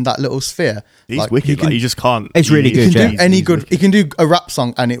like in that little sphere, He's like, wicked. You just can't. It's really He good. can do any he's good. wicked. He can do a rap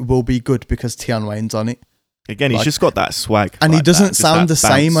song and it will be good because Tion Wayne's on it. Again, he's like- just got that swag. And like he doesn't that, just sound that the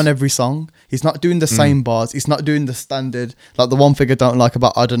same bounce. on every song. He's not doing the same bars. He's not doing the standard. Like, the one thing I don't like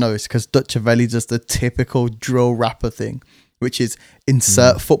about I Don't Know is because Dutchavelli does the typical drill rapper thing, which is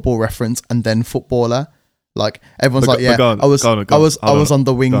insert football reference and then footballer. Like, everyone's But like, yeah, go on, I was go on, go on. I was Hold on. on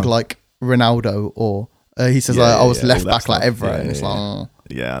the wing Go on. like Ronaldo, or he says Yeah, I was yeah, left all that back like stuff. Evra, Yeah, and it's yeah, like,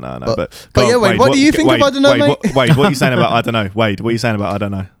 yeah. Yeah, no, But- but but yeah, Wade, what do you think of I Don't Know, mate? Wade, what are you saying about I Don't Know? Wade, what are you saying about I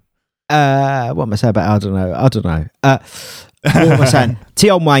Don't Know? What am I saying about I Don't Know? I don't know. What am I saying?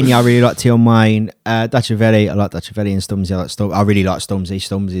 Tion Wayne, yeah, I really like Tion Wayne. Dutchavelli, I like Dutchavelli, and Stormzy, I like Stormzy. I really like Stormzy.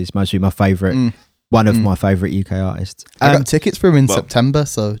 Stormzy is mostly my favourite, one of my favourite UK artists. I got tickets for him in well, September,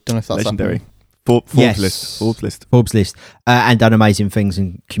 so don't know if that's Legendary. happening. Forbes Yes. list. Forbes list. Forbes list, and done amazing things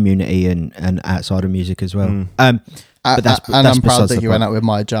in community and outside of music as well. But that's And that's I'm proud besides that the you went point. out with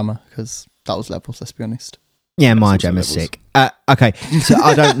my jammer because that was levels. Let's be honest. Yeah, my also jam is levels. sick. Okay, so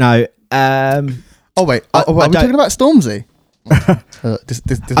I don't know. Oh wait, I are we don't- talking about Stormzy?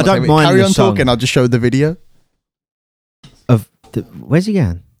 I don't mind Carry the on song. talking. I'll just show the video. Where's he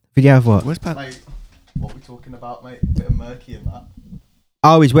going? Video of what? Where's Pat? Mate, what we talking about, mate? Bit of murky in that.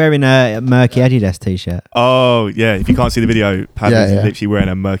 Oh, he's wearing a murky Adidas t-shirt. Oh, yeah. If you can't see the video, Pat Yeah, is yeah. literally wearing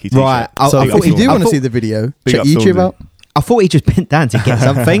a murky t-shirt. Right. So Big up if you do Stormzy. want to I see thought- the video, Big check up YouTube Stormzy. out. I thought he just bent down to get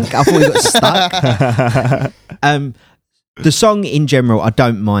something. I thought he got stuck. The song in general, I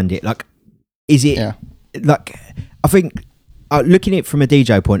don't mind it. Like, is it Yeah. like? I think looking at it from a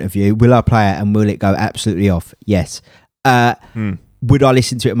DJ point of view, will I play it and will it go absolutely off? Yes. Would I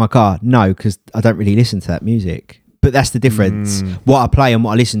listen to it in my car? No, because I don't really listen to that music. But that's the difference. What I play and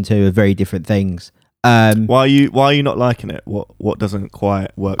what I listen to are very different things. Why are you not liking it? What doesn't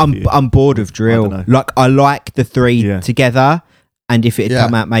quite work for you? I'm bored of drill. I like the three together, and if it had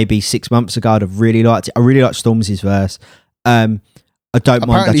come out maybe 6 months ago, I'd have really liked it. I really like Stormzy's verse. I don't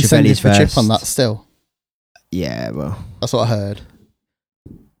mind Dutchavelli's verse. Chip on that still. Yeah, well, that's what I heard.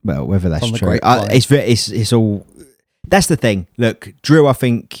 Well, whether that's true, it's all. That's the thing. Look, drill, I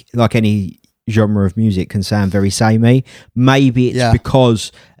think, like any genre of music, can sound very samey. Maybe it's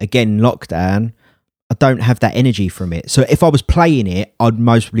because, again, lockdown, I don't have that energy from it. So if I was playing it, I'd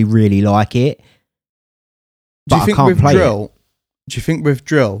mostly really like it. But I can't play it. Do you think with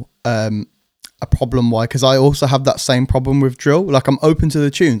drill, a problem why? Because I also have that same problem with drill. Like, I'm open to the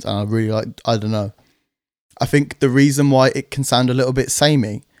tunes and I really like, I don't know. I think the reason why it can sound a little bit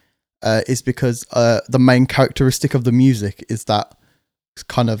samey is because the main characteristic of the music is that it's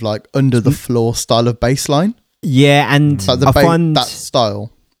kind of like under the floor style of bass line. Yeah, and like I find that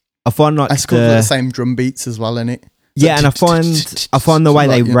style. I find like it's called the same drum beats as well in it. Yeah, and I find the way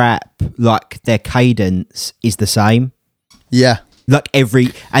they rap, like their cadence is the same. Yeah, like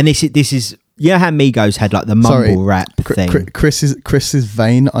and this is you know how Migos had like the mumble rap thing. Chris's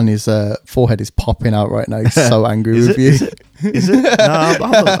vein on his forehead is popping out right now. He's so angry with you. Is it? No, I'm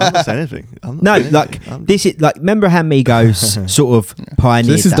not saying anything. This is like, remember how Migos sort of pioneered.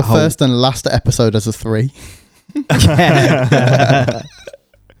 So this is the first and last episode as a 3. Yeah,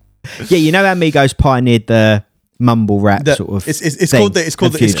 you know how Migos pioneered the mumble rap sort of. It's called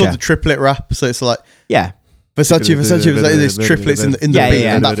the triplet rap. So it's like Versace was like there's triplets in the beat,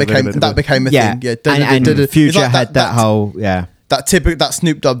 and that became a thing. Yeah, and Future had that whole that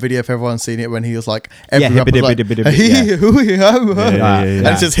Snoop Dogg video, if everyone's seen it, when he was like every rapper was like, and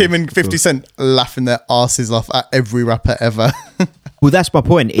it's just him and 50 Cent laughing their asses off at every rapper ever. Well, that's my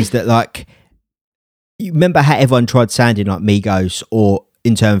point. Is that like, you remember how everyone tried sounding like Migos, or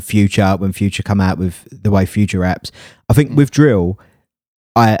in terms of Future, when Future come out with the way Future raps? I think with drill,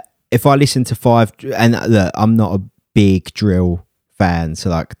 if I listen to 5, and look, I'm not a big drill fan, so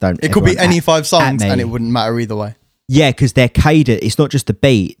like, don't. It could be any 5 songs, and it wouldn't matter either way. Yeah, because their cadence, it's not just the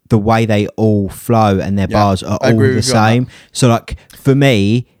beat, the way they all flow and their bars are all the same. So like, for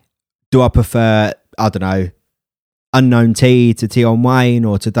me, do I prefer, I don't know, Unknown T to Tion Wayne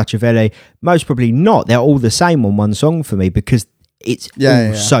or to Dutchavelli? Most probably not. They're all the same on one song for me because it's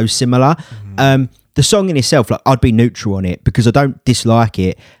all so similar. The song in itself, like, I'd be neutral on it because I don't dislike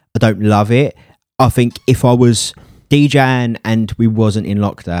it. I don't love it. I think if I was DJing and we wasn't in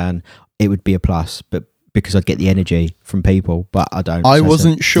lockdown, it would be a plus, but because I'd get the energy from people, but I don't. I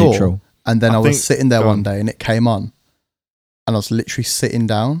wasn't sure. Neutral. And then I was sitting there one day and it came on and I was literally sitting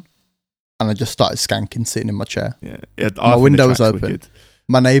down and I just started skanking, sitting in my chair. Yeah. My window was open.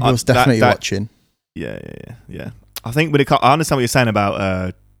 My neighbour was definitely watching. Yeah. I think I understand what you're saying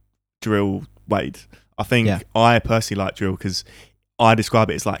about drill, Wade. I think I personally like drill because I describe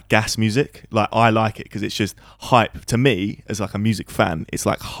it as like gas music. Like, I like it because it's just hype. To me, as like a music fan, it's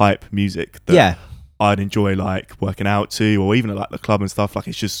like hype music that I'd enjoy like working out to, or even at like the club and stuff. Like,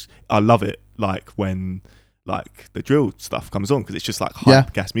 it's just, I love it like when like the drill stuff comes on because it's just like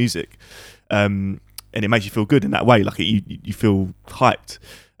hype gas music, and it makes you feel good in that way. Like, you feel hyped.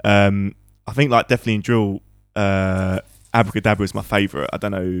 I think like definitely in drill, Abracadabra is my favourite. I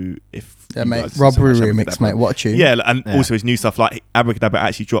don't know if mate, Robbery Remix, mate, what a tune. Yeah, and also his new stuff, like Abracadabra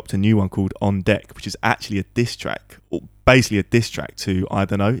actually dropped a new one called On Deck, which is actually a diss track, or basically a diss track to I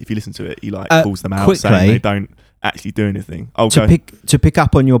Don't Know. If you listen to it, he like calls them out saying they don't actually do anything. To pick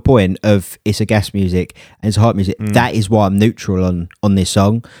up on your point of it's a gas music and it's a hype music, that is why I'm neutral on this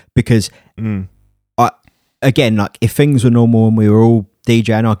song, because again, like, if things were normal and we were all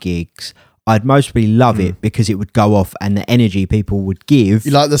DJing our gigs, I'd mostly love it because it would go off and the energy people would give.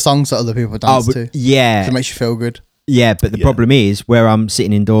 You like the songs that other people dance to? Yeah. It makes you feel good. Yeah, but the problem is, where I'm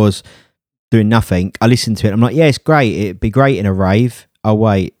sitting indoors doing nothing, I listen to it, I'm like, yeah, it's great. It'd be great in a rave. Oh,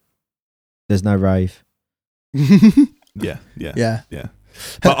 wait. There's no rave. Yeah.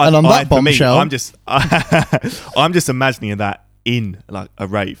 But and on that bombshell, I'm just imagining that in like a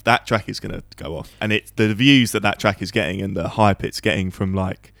rave. That track is going to go off. And it's the views that track is getting and the hype it's getting from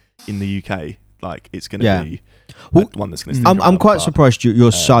like in the UK, like, it's going to be one that's going to stick. I'm quite surprised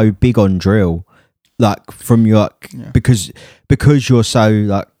you're so big on drill, like, from your because you're so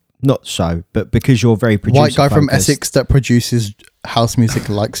like, not so, but because you're very producer white guy focused. From Essex that produces house music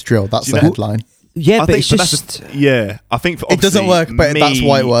likes drill. That's the headline. Yeah, but it's I think it doesn't work, but that's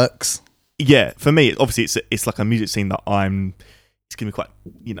why it works. Yeah, for me, obviously, it's like a music scene that it's gonna be quite,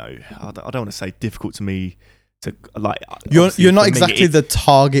 I don't want to say difficult to me to like. You're not exactly the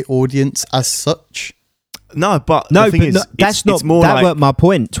target audience as such. No, but the thing is, that's it's more that like, weren't my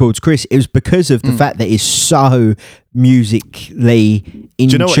point towards Chris. It was because of the fact that it's so musically in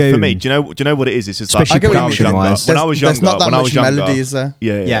do you know what, tune. for me? Do you know what it is? It's just especially like when I was younger. production-wise. When I was younger, there's not that much melody, is there?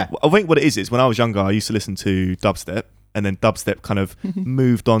 Yeah. I think what it is when I was younger, I used to listen to dubstep, and then dubstep kind of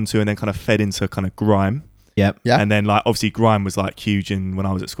moved on to, and then kind of fed into kind of grime. Yeah. And then like obviously grime was like huge in when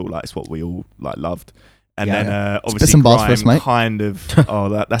I was at school. Like it's what we all like loved. And then obviously grime kind of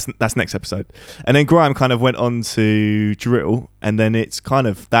that's next episode. And then grime kind of went on to drill, and then it's kind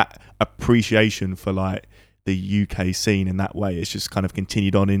of that appreciation for like the UK scene in that way. It's just kind of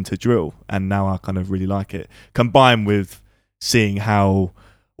continued on into drill, and now I kind of really like it. Combined with seeing how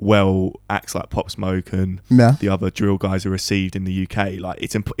well acts like Pop Smoke and the other drill guys are received in the UK, like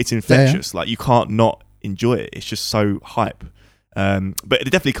it's infectious. Like you can't not enjoy it. It's just so hype. But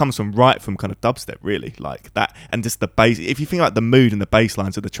it definitely comes from kind of dubstep, really, like that, and just the bass. If you think about the mood and the bass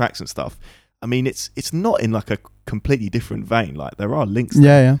lines of the tracks and stuff, I mean, it's not in like a completely different vein. Like there are links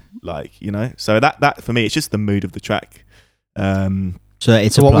there, like so that for me, it's just the mood of the track. So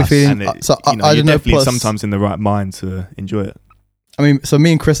it's a what plus. we're feeling. And you're definitely sometimes in the right mind to enjoy it. I mean, so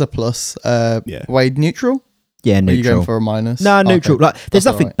me and Chris are plus. Wade, neutral? Yeah, neutral. Are you going for a minus? No, neutral. Okay. Like there's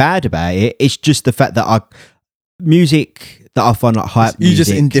nothing bad about it. It's just the fact that music that I find like hype. You're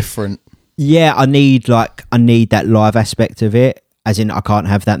just indifferent. Yeah, I need that live aspect of it. As in, I can't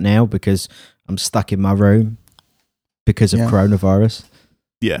have that now because I'm stuck in my room because of coronavirus.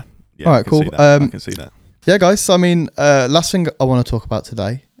 Yeah. All right, cool. I can see that. Yeah, guys. So, I mean, last thing I want to talk about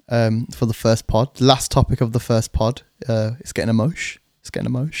today, for the first pod, last topic of the first pod, it's getting emotion.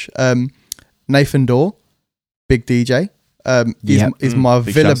 Nathan Dawe, big DJ. He's my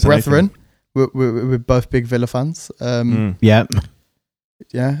Big Villa shouts to brethren. We're both big Villa fans. Yeah.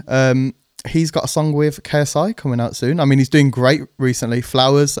 He's got a song with KSI coming out soon. I mean, he's doing great recently.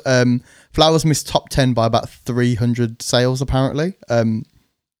 Flowers missed top 10 by about 300 sales, apparently.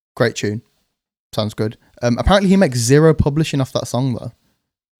 Great tune. Sounds good. Apparently, he makes zero publishing off that song, though.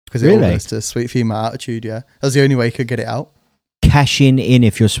 Because it all goes to Sweet Female Attitude, yeah. That's the only way he could get it out. Cashing in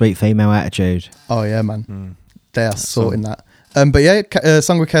if you're Sweet Female Attitude. Oh, yeah, man. They are sorting that. But yeah,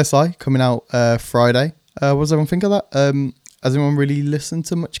 song with KSI coming out Friday. What does everyone think of that? Has anyone really listened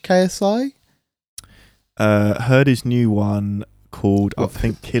to much KSI? Heard his new one called, I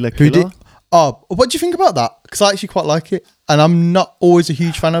think, Killer. Oh, what do you think about that? Because I actually quite like it. And I'm not always a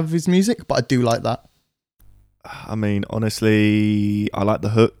huge fan of his music, but I do like that. I mean, honestly, I like the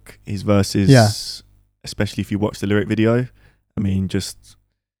hook. His verses, especially if you watch the lyric video. I mean, just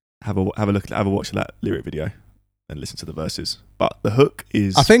have a watch of that lyric video and listen to the verses. But the hook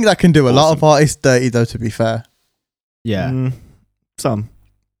is... I think that can do a lot of artists dirty, though, to be fair. Yeah. Some.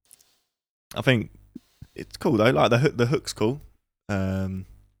 I think it's cool, though. Like, the hook's cool.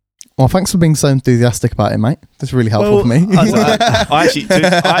 Well, thanks for being so enthusiastic about it, mate. That's really helpful for me. I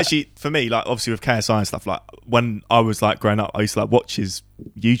actually, for me, like obviously with KSI and stuff, like when I was like growing up, I used to like watch his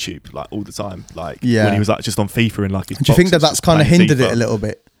YouTube like all the time, like when he was like just on FIFA and like his. Do you think that's kind of hindered it a little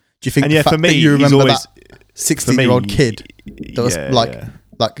bit? Do you think the fact for me, that you remember that 16-year-old kid that was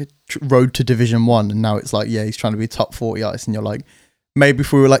like road to Division 1, and now it's like he's trying to be top 40 artist, and you're like, maybe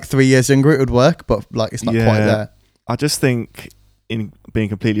if we were like 3 years younger, it would work, but like it's not quite there. I just think, in being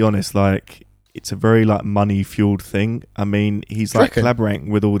completely honest, like it's a very like money fueled thing. I mean, he's like collaborating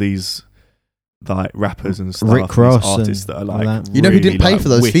with all these like rappers and stuff, Rick Ross, artists that are like who didn't pay for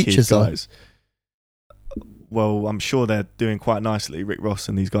those features guys. Well, I'm sure they're doing quite nicely, Rick Ross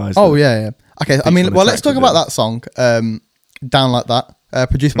and these guys. Oh yeah. Okay, I mean, well, let's talk about that song, Down Like That,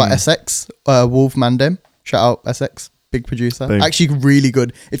 produced by SX, Wolf Mandem. Shout out SX, big producer. Boom. Actually, really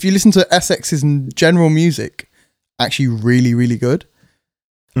good. If you listen to SX's general music, actually really, really good.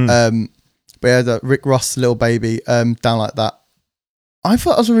 But yeah, the Rick Ross, Little Baby, Down Like That. I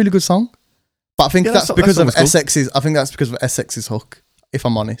thought that was a really good song. But I think that's because of SX's. I think that's because of SX's hook, if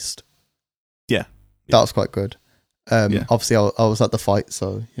I'm honest. Yeah. That was quite good. Obviously, I was at the fight,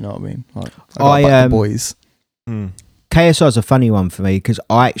 so you know what I mean. Like, I got back the boys. KSI is a funny one for me because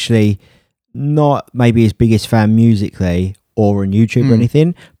I actually not maybe his biggest fan musically or on YouTube or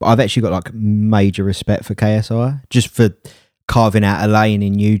anything, but I've actually got like major respect for KSI just for carving out a lane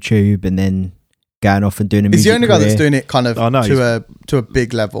in YouTube and then going off and doing a music. He's the only guy that's doing it kind of to a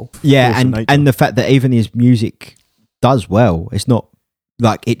big level. Yeah, and the fact that even his music does well, it's not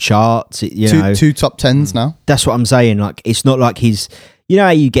like it charts. You know, two top 10s now. That's what I'm saying. Like it's not like he's. You know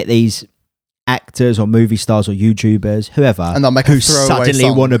how you get these actors or movie stars or YouTubers, whoever, and they'll make who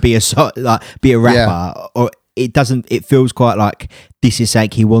suddenly want to be a rapper, or it doesn't. It feels quite like this is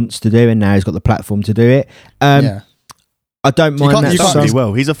something he wants to do, and now he's got the platform to do it. I don't mind that. You can't really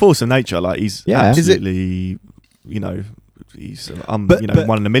well. He's a force of nature. Like he's absolutely, he's one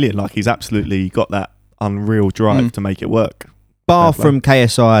in a million. Like he's absolutely got that unreal drive to make it work. Bar from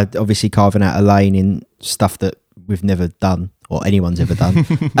KSI, obviously carving out a lane in stuff that we've never done or anyone's ever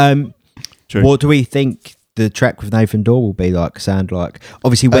done. What do we think the track with Nathan Dawe will be like? Sound like?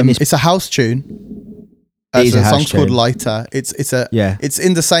 Obviously, when it's a house tune. The song's called Lighter. It's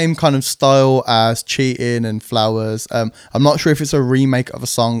in the same kind of style as Cheating and Flowers. I'm not sure if it's a remake of a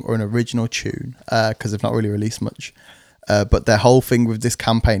song or an original tune because they've not really released much. But their whole thing with this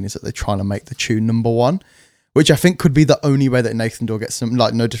campaign is that they're trying to make the tune #1, which I think could be the only way that Nathan Dawe gets some.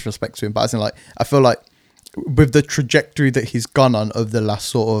 Like, no disrespect to him, but as in, like, I feel like with the trajectory that he's gone on over the last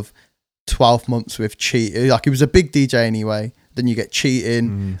sort of 12 months with Cheating, like he was a big DJ anyway. Then you get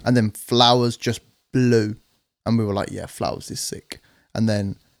Cheating, and then Flowers just blew. And we were like, yeah, Flowers is sick. And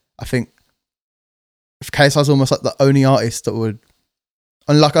then I think KSI's almost like the only artist that would,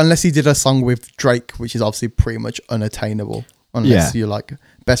 unless he did a song with Drake, which is obviously pretty much unattainable. Unless you're like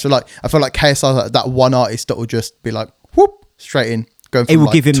best. Like I feel like KSI's like that one artist that will just be like, whoop, straight in. Going from, it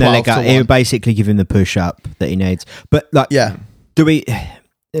will give him the leg up. It will basically give him the push up that he needs. But like, do we?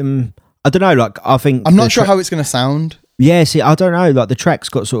 I don't know. Like, I think I'm not sure how it's going to sound. Yeah, see, I don't know. Like the track's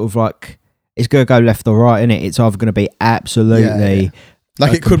got sort of like. It's going to go left or right, isn't it? It's either going to be absolutely...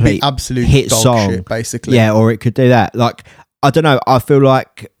 Like it could be absolute hit dog song, shit, basically. Yeah, or it could do that. Like, I don't know. I feel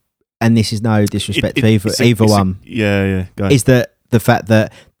like, and this is no disrespect to either one. Is that the fact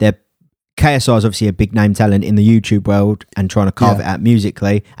that KSI is obviously a big name talent in the YouTube world and trying to carve it out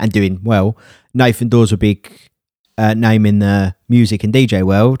musically and doing well. Nathan Dawe's a big name in the music and DJ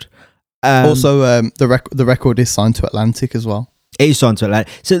world. Also, the record is signed to Atlantic as well. It is signed to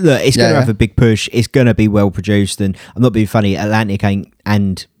Atlantic. So look, it's going to have a big push. It's going to be well produced, and I'm not being funny. Atlantic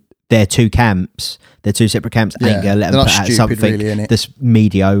and their two separate camps ain't going to let them put out something really, that's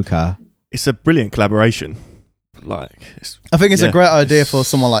mediocre. It's a brilliant collaboration. Like, I think it's a great idea for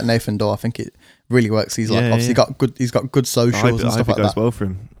someone like Nathan Dawe. I think it really works. He's obviously got good. He's got good socials and stuff like that. I hope it goes well for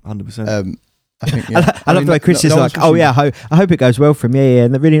him, 100%. I think, I love the way Chris is like, oh yeah, I hope it goes well for him. Yeah,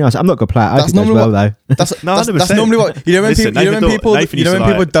 and they're really nice. I'm not gonna play it. I hope it goes well though. That's normally what when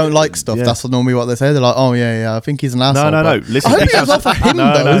people don't like stuff. Yeah. That's normally what they say. They're like, oh yeah, I think he's an asshole. No. Listen, I hope it goes well for him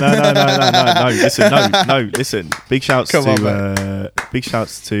though. No. Listen. Big shouts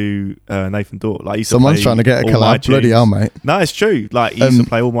to Nathan Dawe. Like, someone's trying to get a collab. Bloody hell, mate. No, it's true. Like, he used to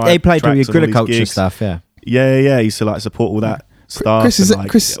play all my. He played all your Griller Culture stuff. Yeah. Yeah. He used to like support all that. Chris, is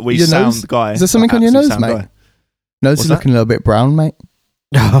your nose? Guy, is there something on your nose, mate? Guy. Nose is looking a little bit brown, mate.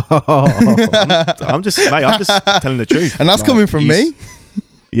 I'm just telling the truth. And that's coming from me.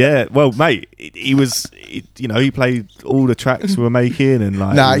 Yeah, well, mate, he played all the tracks we were making, and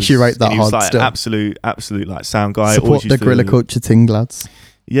like, I actually rate that hard. He was like still. absolute like sound guy. Support the Griller Culture ting, lads.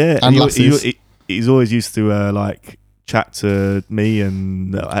 Yeah, and he's always used to like chat to me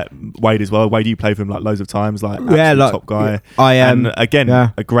and Wade as well. Wade, you played for him like loads of times, like top guy. I am, and again,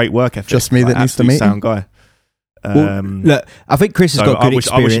 a great work ethic. Just me that needs to meet sound guy. Look, I think Chris has got good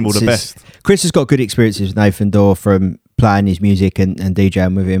experiences. I wish him all the best. Chris has got good experiences with Nathan Dawe from playing his music and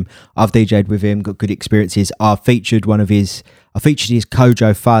DJing with him. I've DJed with him, got good experiences. I featured his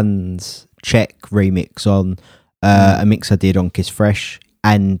Kojo Funds Check remix on a mix I did on Kiss Fresh,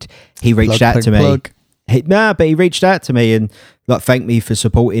 and he reached out to me. But he reached out to me and like thanked me for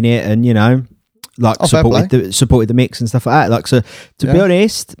supporting it, and supported the mix and stuff like that. Like, so to be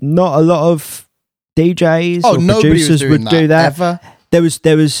honest, not a lot of DJs or producers would do that. Ever. There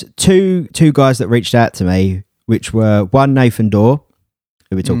was two guys that reached out to me, which were one Nathan Dawe,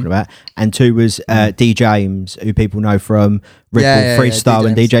 who we're talking about, and two was D James, who people know from Red Bull Freestyle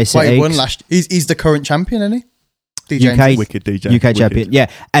and DJ City. Wait, one last. He's the current champion, isn't he? UK, wicked DJ, UK champion, yeah,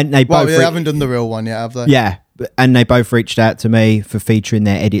 and they both. They haven't done the real one yet, have they? Yeah, and they both reached out to me for featuring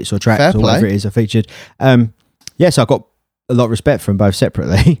their edits or tracks or whatever it is I featured. So I got a lot of respect from both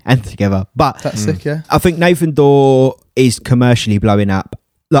separately and together. But that's sick, yeah. I think Nathan Dawe is commercially blowing up.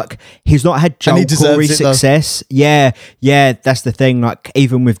 Like, he's not had Joel Corey success. Yeah, that's the thing. Like,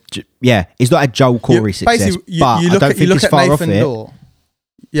 even with he's not had Joel Corey success. But I don't think he's far off it.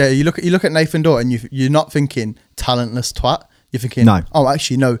 Yeah, you look at Nathan Dawe and you're not thinking talentless twat. You're thinking, no,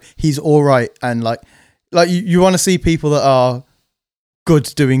 he's all right, and like you want to see people that are good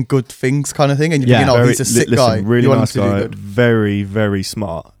doing good things, kind of thing. And you're thinking, he's a sick guy. Really nice guy, very very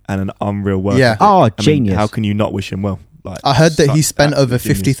smart, and an unreal worker. Yeah, genius. How can you not wish him well? like. I heard that he spent over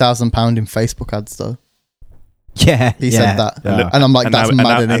 £50,000 in Facebook ads though. Yeah, he said that, and I'm like, that's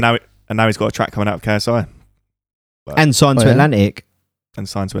mad. And now he's got a track coming out of KSI, and signed to Atlantic,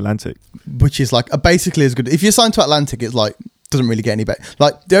 which is like basically as good. If you're signed to Atlantic, it's like doesn't really get any better.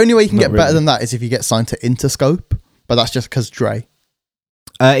 Like the only way you can get better than that is if you get signed to Interscope, but that's just because Dre.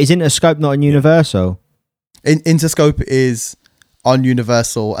 Is Interscope not on Universal? Interscope is on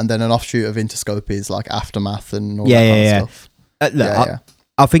Universal, and then an offshoot of Interscope is like Aftermath and all that kind of stuff.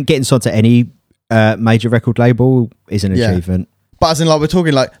 I think getting signed to any major record label is an achievement. But as in, like, we're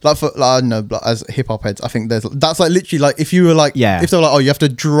talking like for I don't know, like, as hip hop heads, I think that's like literally like if you were like, if they're like, oh, you have to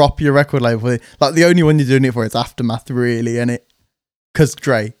drop your record label, like the only one you're doing it for is Aftermath, really, innit? Because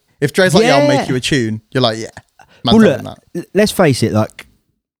if Dre's like, I'll make you a tune, you're like, well, look, let's face it, like,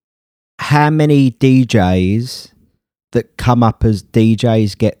 how many DJs that come up as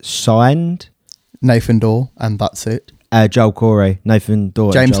DJs get signed? Nathan Dorr, and that's it. Joel Corey, Nathan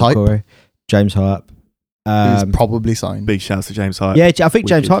Dorr, James Hype. Corey, James Hype. Who's probably signed. Big shouts to James Hype. Yeah, I think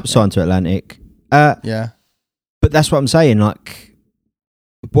James Hype signed to Atlantic. But that's what I'm saying. Like,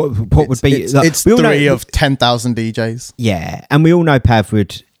 what would be? It's 3 of 10,000 DJs. Yeah, and we all know Pav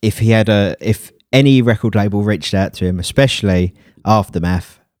would, if any record label reached out to him, especially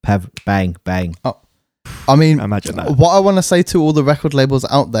Aftermath, Pav, bang. Oh, I mean, imagine that. What I want to say to all the record labels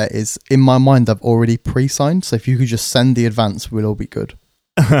out there is, in my mind, I've already pre-signed. So if you could just send the advance, we'll all be good.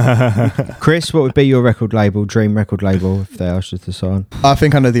 Chris, what would be your record label, dream record label, if they asked you to sign? I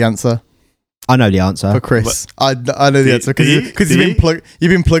think I know the answer. I know the answer. For Chris. I know the answer because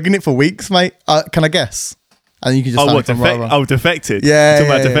you've been plugging it for weeks, mate. Can I guess? And you can just Defected. Yeah,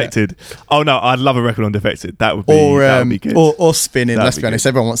 talking about Defected. Oh no, I'd love a record on Defected. That would be good. Or Spinning. Let's be honest,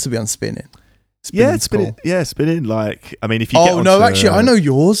 everyone wants to be on Spinning. Spinning. Cool. Yeah, Spinning. Like, I mean, if you actually, I know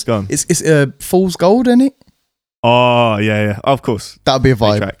yours. Go on. It's Fool's Gold, isn't it? Oh yeah, of course. That'd be a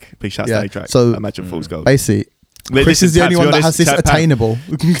vibe. A-Track. Big shout to A-Track. So imagine Fool's Gold. Basically, Chris is the only one that has this attainable.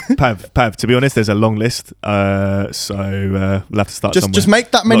 Pav, to be honest, there's a long list. So we'll have to start somewhere. Just make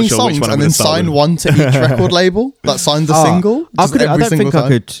that many songs and then sign one to each record label that signed the single. I don't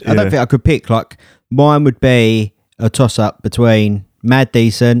think I could pick. Like, mine would be a toss up between Mad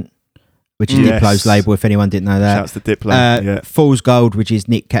Decent, which is Diplo's label, if anyone didn't know that. Shouts to Diplo. Fool's Gold, which is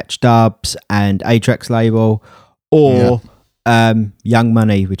Nick Catch Dubs and A-Track's label, or Young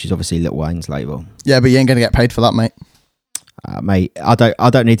Money, which is obviously Lil Wayne's label. Yeah, but you ain't gonna get paid for that, mate. Mate, I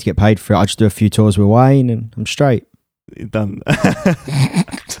don't need to get paid for it. I just do a few tours with Wayne and I'm straight. You're done.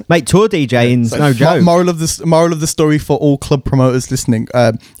 Mate, tour DJing's no joke. Moral of the story for all club promoters listening: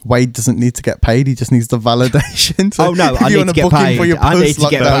 Wade doesn't need to get paid; he just needs the validation. So I need to get paid. I need to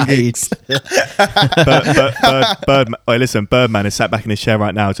get paid. Listen, Birdman is sat back in his chair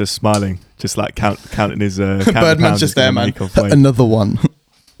right now, just smiling, just like counting his. Birdman's just there, man. Another one.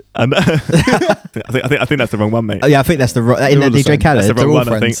 I think that's the wrong one, mate. I think that's the wrong in the DJ Khaled. That's the wrong one.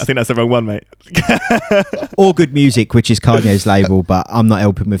 I think that's the wrong one, mate. All Good Music, which is Kanye's label, but I'm not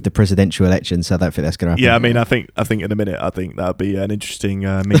helping with the presidential election, so I don't think that's going to happen. Yeah, I mean, I think in a minute, I think that'll be an interesting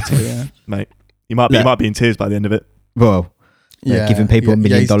meeting, mate. You might be in tears by the end of it. Well, giving people $1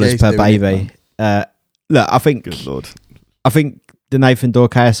 million per baby. Look, I think. Good Lord. I think the Nathan Dorr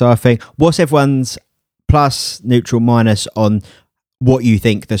KSI thing. What's everyone's plus, neutral, minus on what you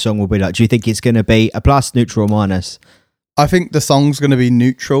think the song will be like? Do you think it's going to be a plus, neutral, or minus? I think the song's going to be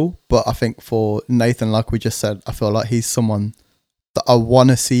neutral, but I think for Nathan, like we just said, I feel like he's someone that I want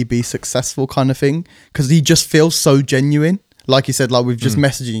to see be successful, kind of thing, because he just feels so genuine. Like you said, like we've just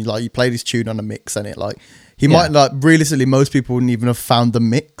messaging, like you played his tune on a mix, and it like he might like realistically most people wouldn't even have found the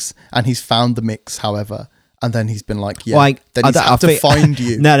mix, and he's found the mix, however, and then he's been like, then he's had to find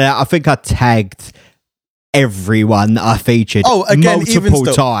you. No, I think I tagged everyone that I featured multiple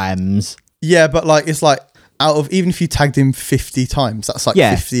times. Yeah, but like it's like out of, even if you tagged him 50 times, that's like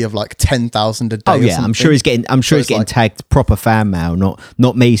 50 of like 10,000 a day. Oh yeah, I'm sure he's getting tagged proper fan mail,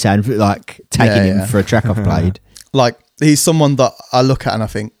 not me saying like tagging him for a track I've played. Like he's someone that I look at and I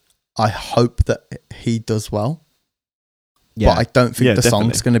think I hope that he does well. Yeah. But I don't think the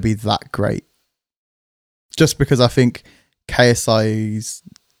song's going to be that great. Just because I think KSI's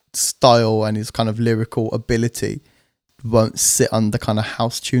style and his kind of lyrical ability won't sit on the kind of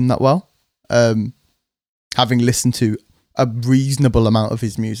house tune that well. Having listened to a reasonable amount of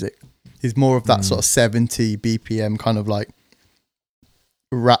his music, he's more of that sort of 70 BPM kind of like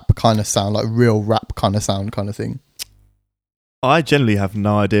rap kind of sound, like real rap kind of sound kind of thing. I generally have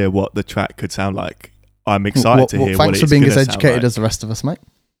no idea what the track could sound like. I'm excited to hear thanks what for being as educated as the rest of us, mate.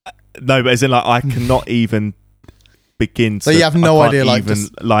 No, but as in like I cannot even begin to. So you have no idea,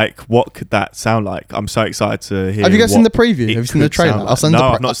 like, what could that sound like? I'm so excited to hear. Have you guys seen the preview? Have you seen the trailer? I'll send. No,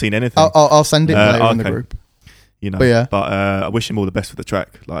 I've not seen anything. I'll send it later in the group. But I wish him all the best with the track.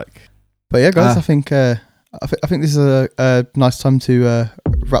 But yeah, guys, I think this is a nice time to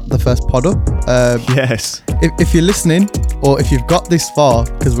wrap the first pod up. Yes. If you're listening, or if you've got this far,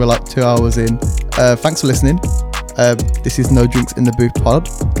 because we're like 2 hours in, thanks for listening. This is No Drinks in the Booth pod.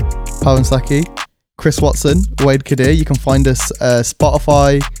 Pawan Saki, Chris Watson, Wade Kadir. You can find us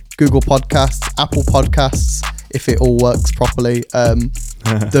Spotify, Google Podcasts, Apple Podcasts, if it all works properly.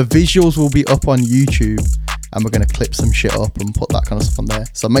 The visuals will be up on YouTube, and we're going to clip some shit up and put that kind of stuff on there.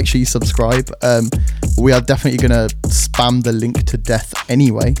 So make sure you subscribe. We are definitely going to spam the link to death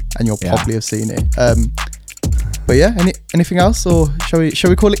anyway, and you'll probably have seen it. But yeah, anything else, or shall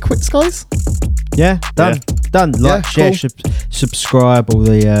we call it quits, guys? Yeah, done. Like, share, subscribe, all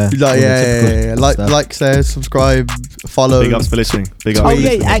the like, share, subscribe, follow. Big ups for listening. Big ups. Oh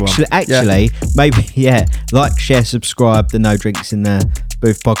yeah, actually, maybe like, share, subscribe the No Drinks in the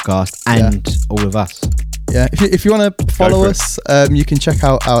Booth podcast and all of us. Yeah, if you want to follow us, you can check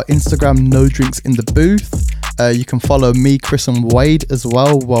out our Instagram, No Drinks in the Booth. You can follow me, Chris, and Wade as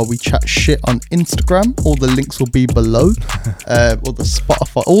well while we chat shit on Instagram. All the links will be below. Or the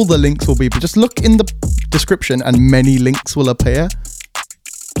Spotify, all the links will be. But just look in the description, and many links will appear.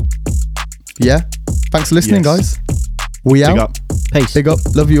 Yeah, thanks for listening, guys. We out. Big up. Peace. Big up.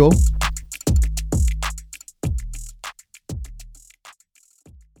 Love you all.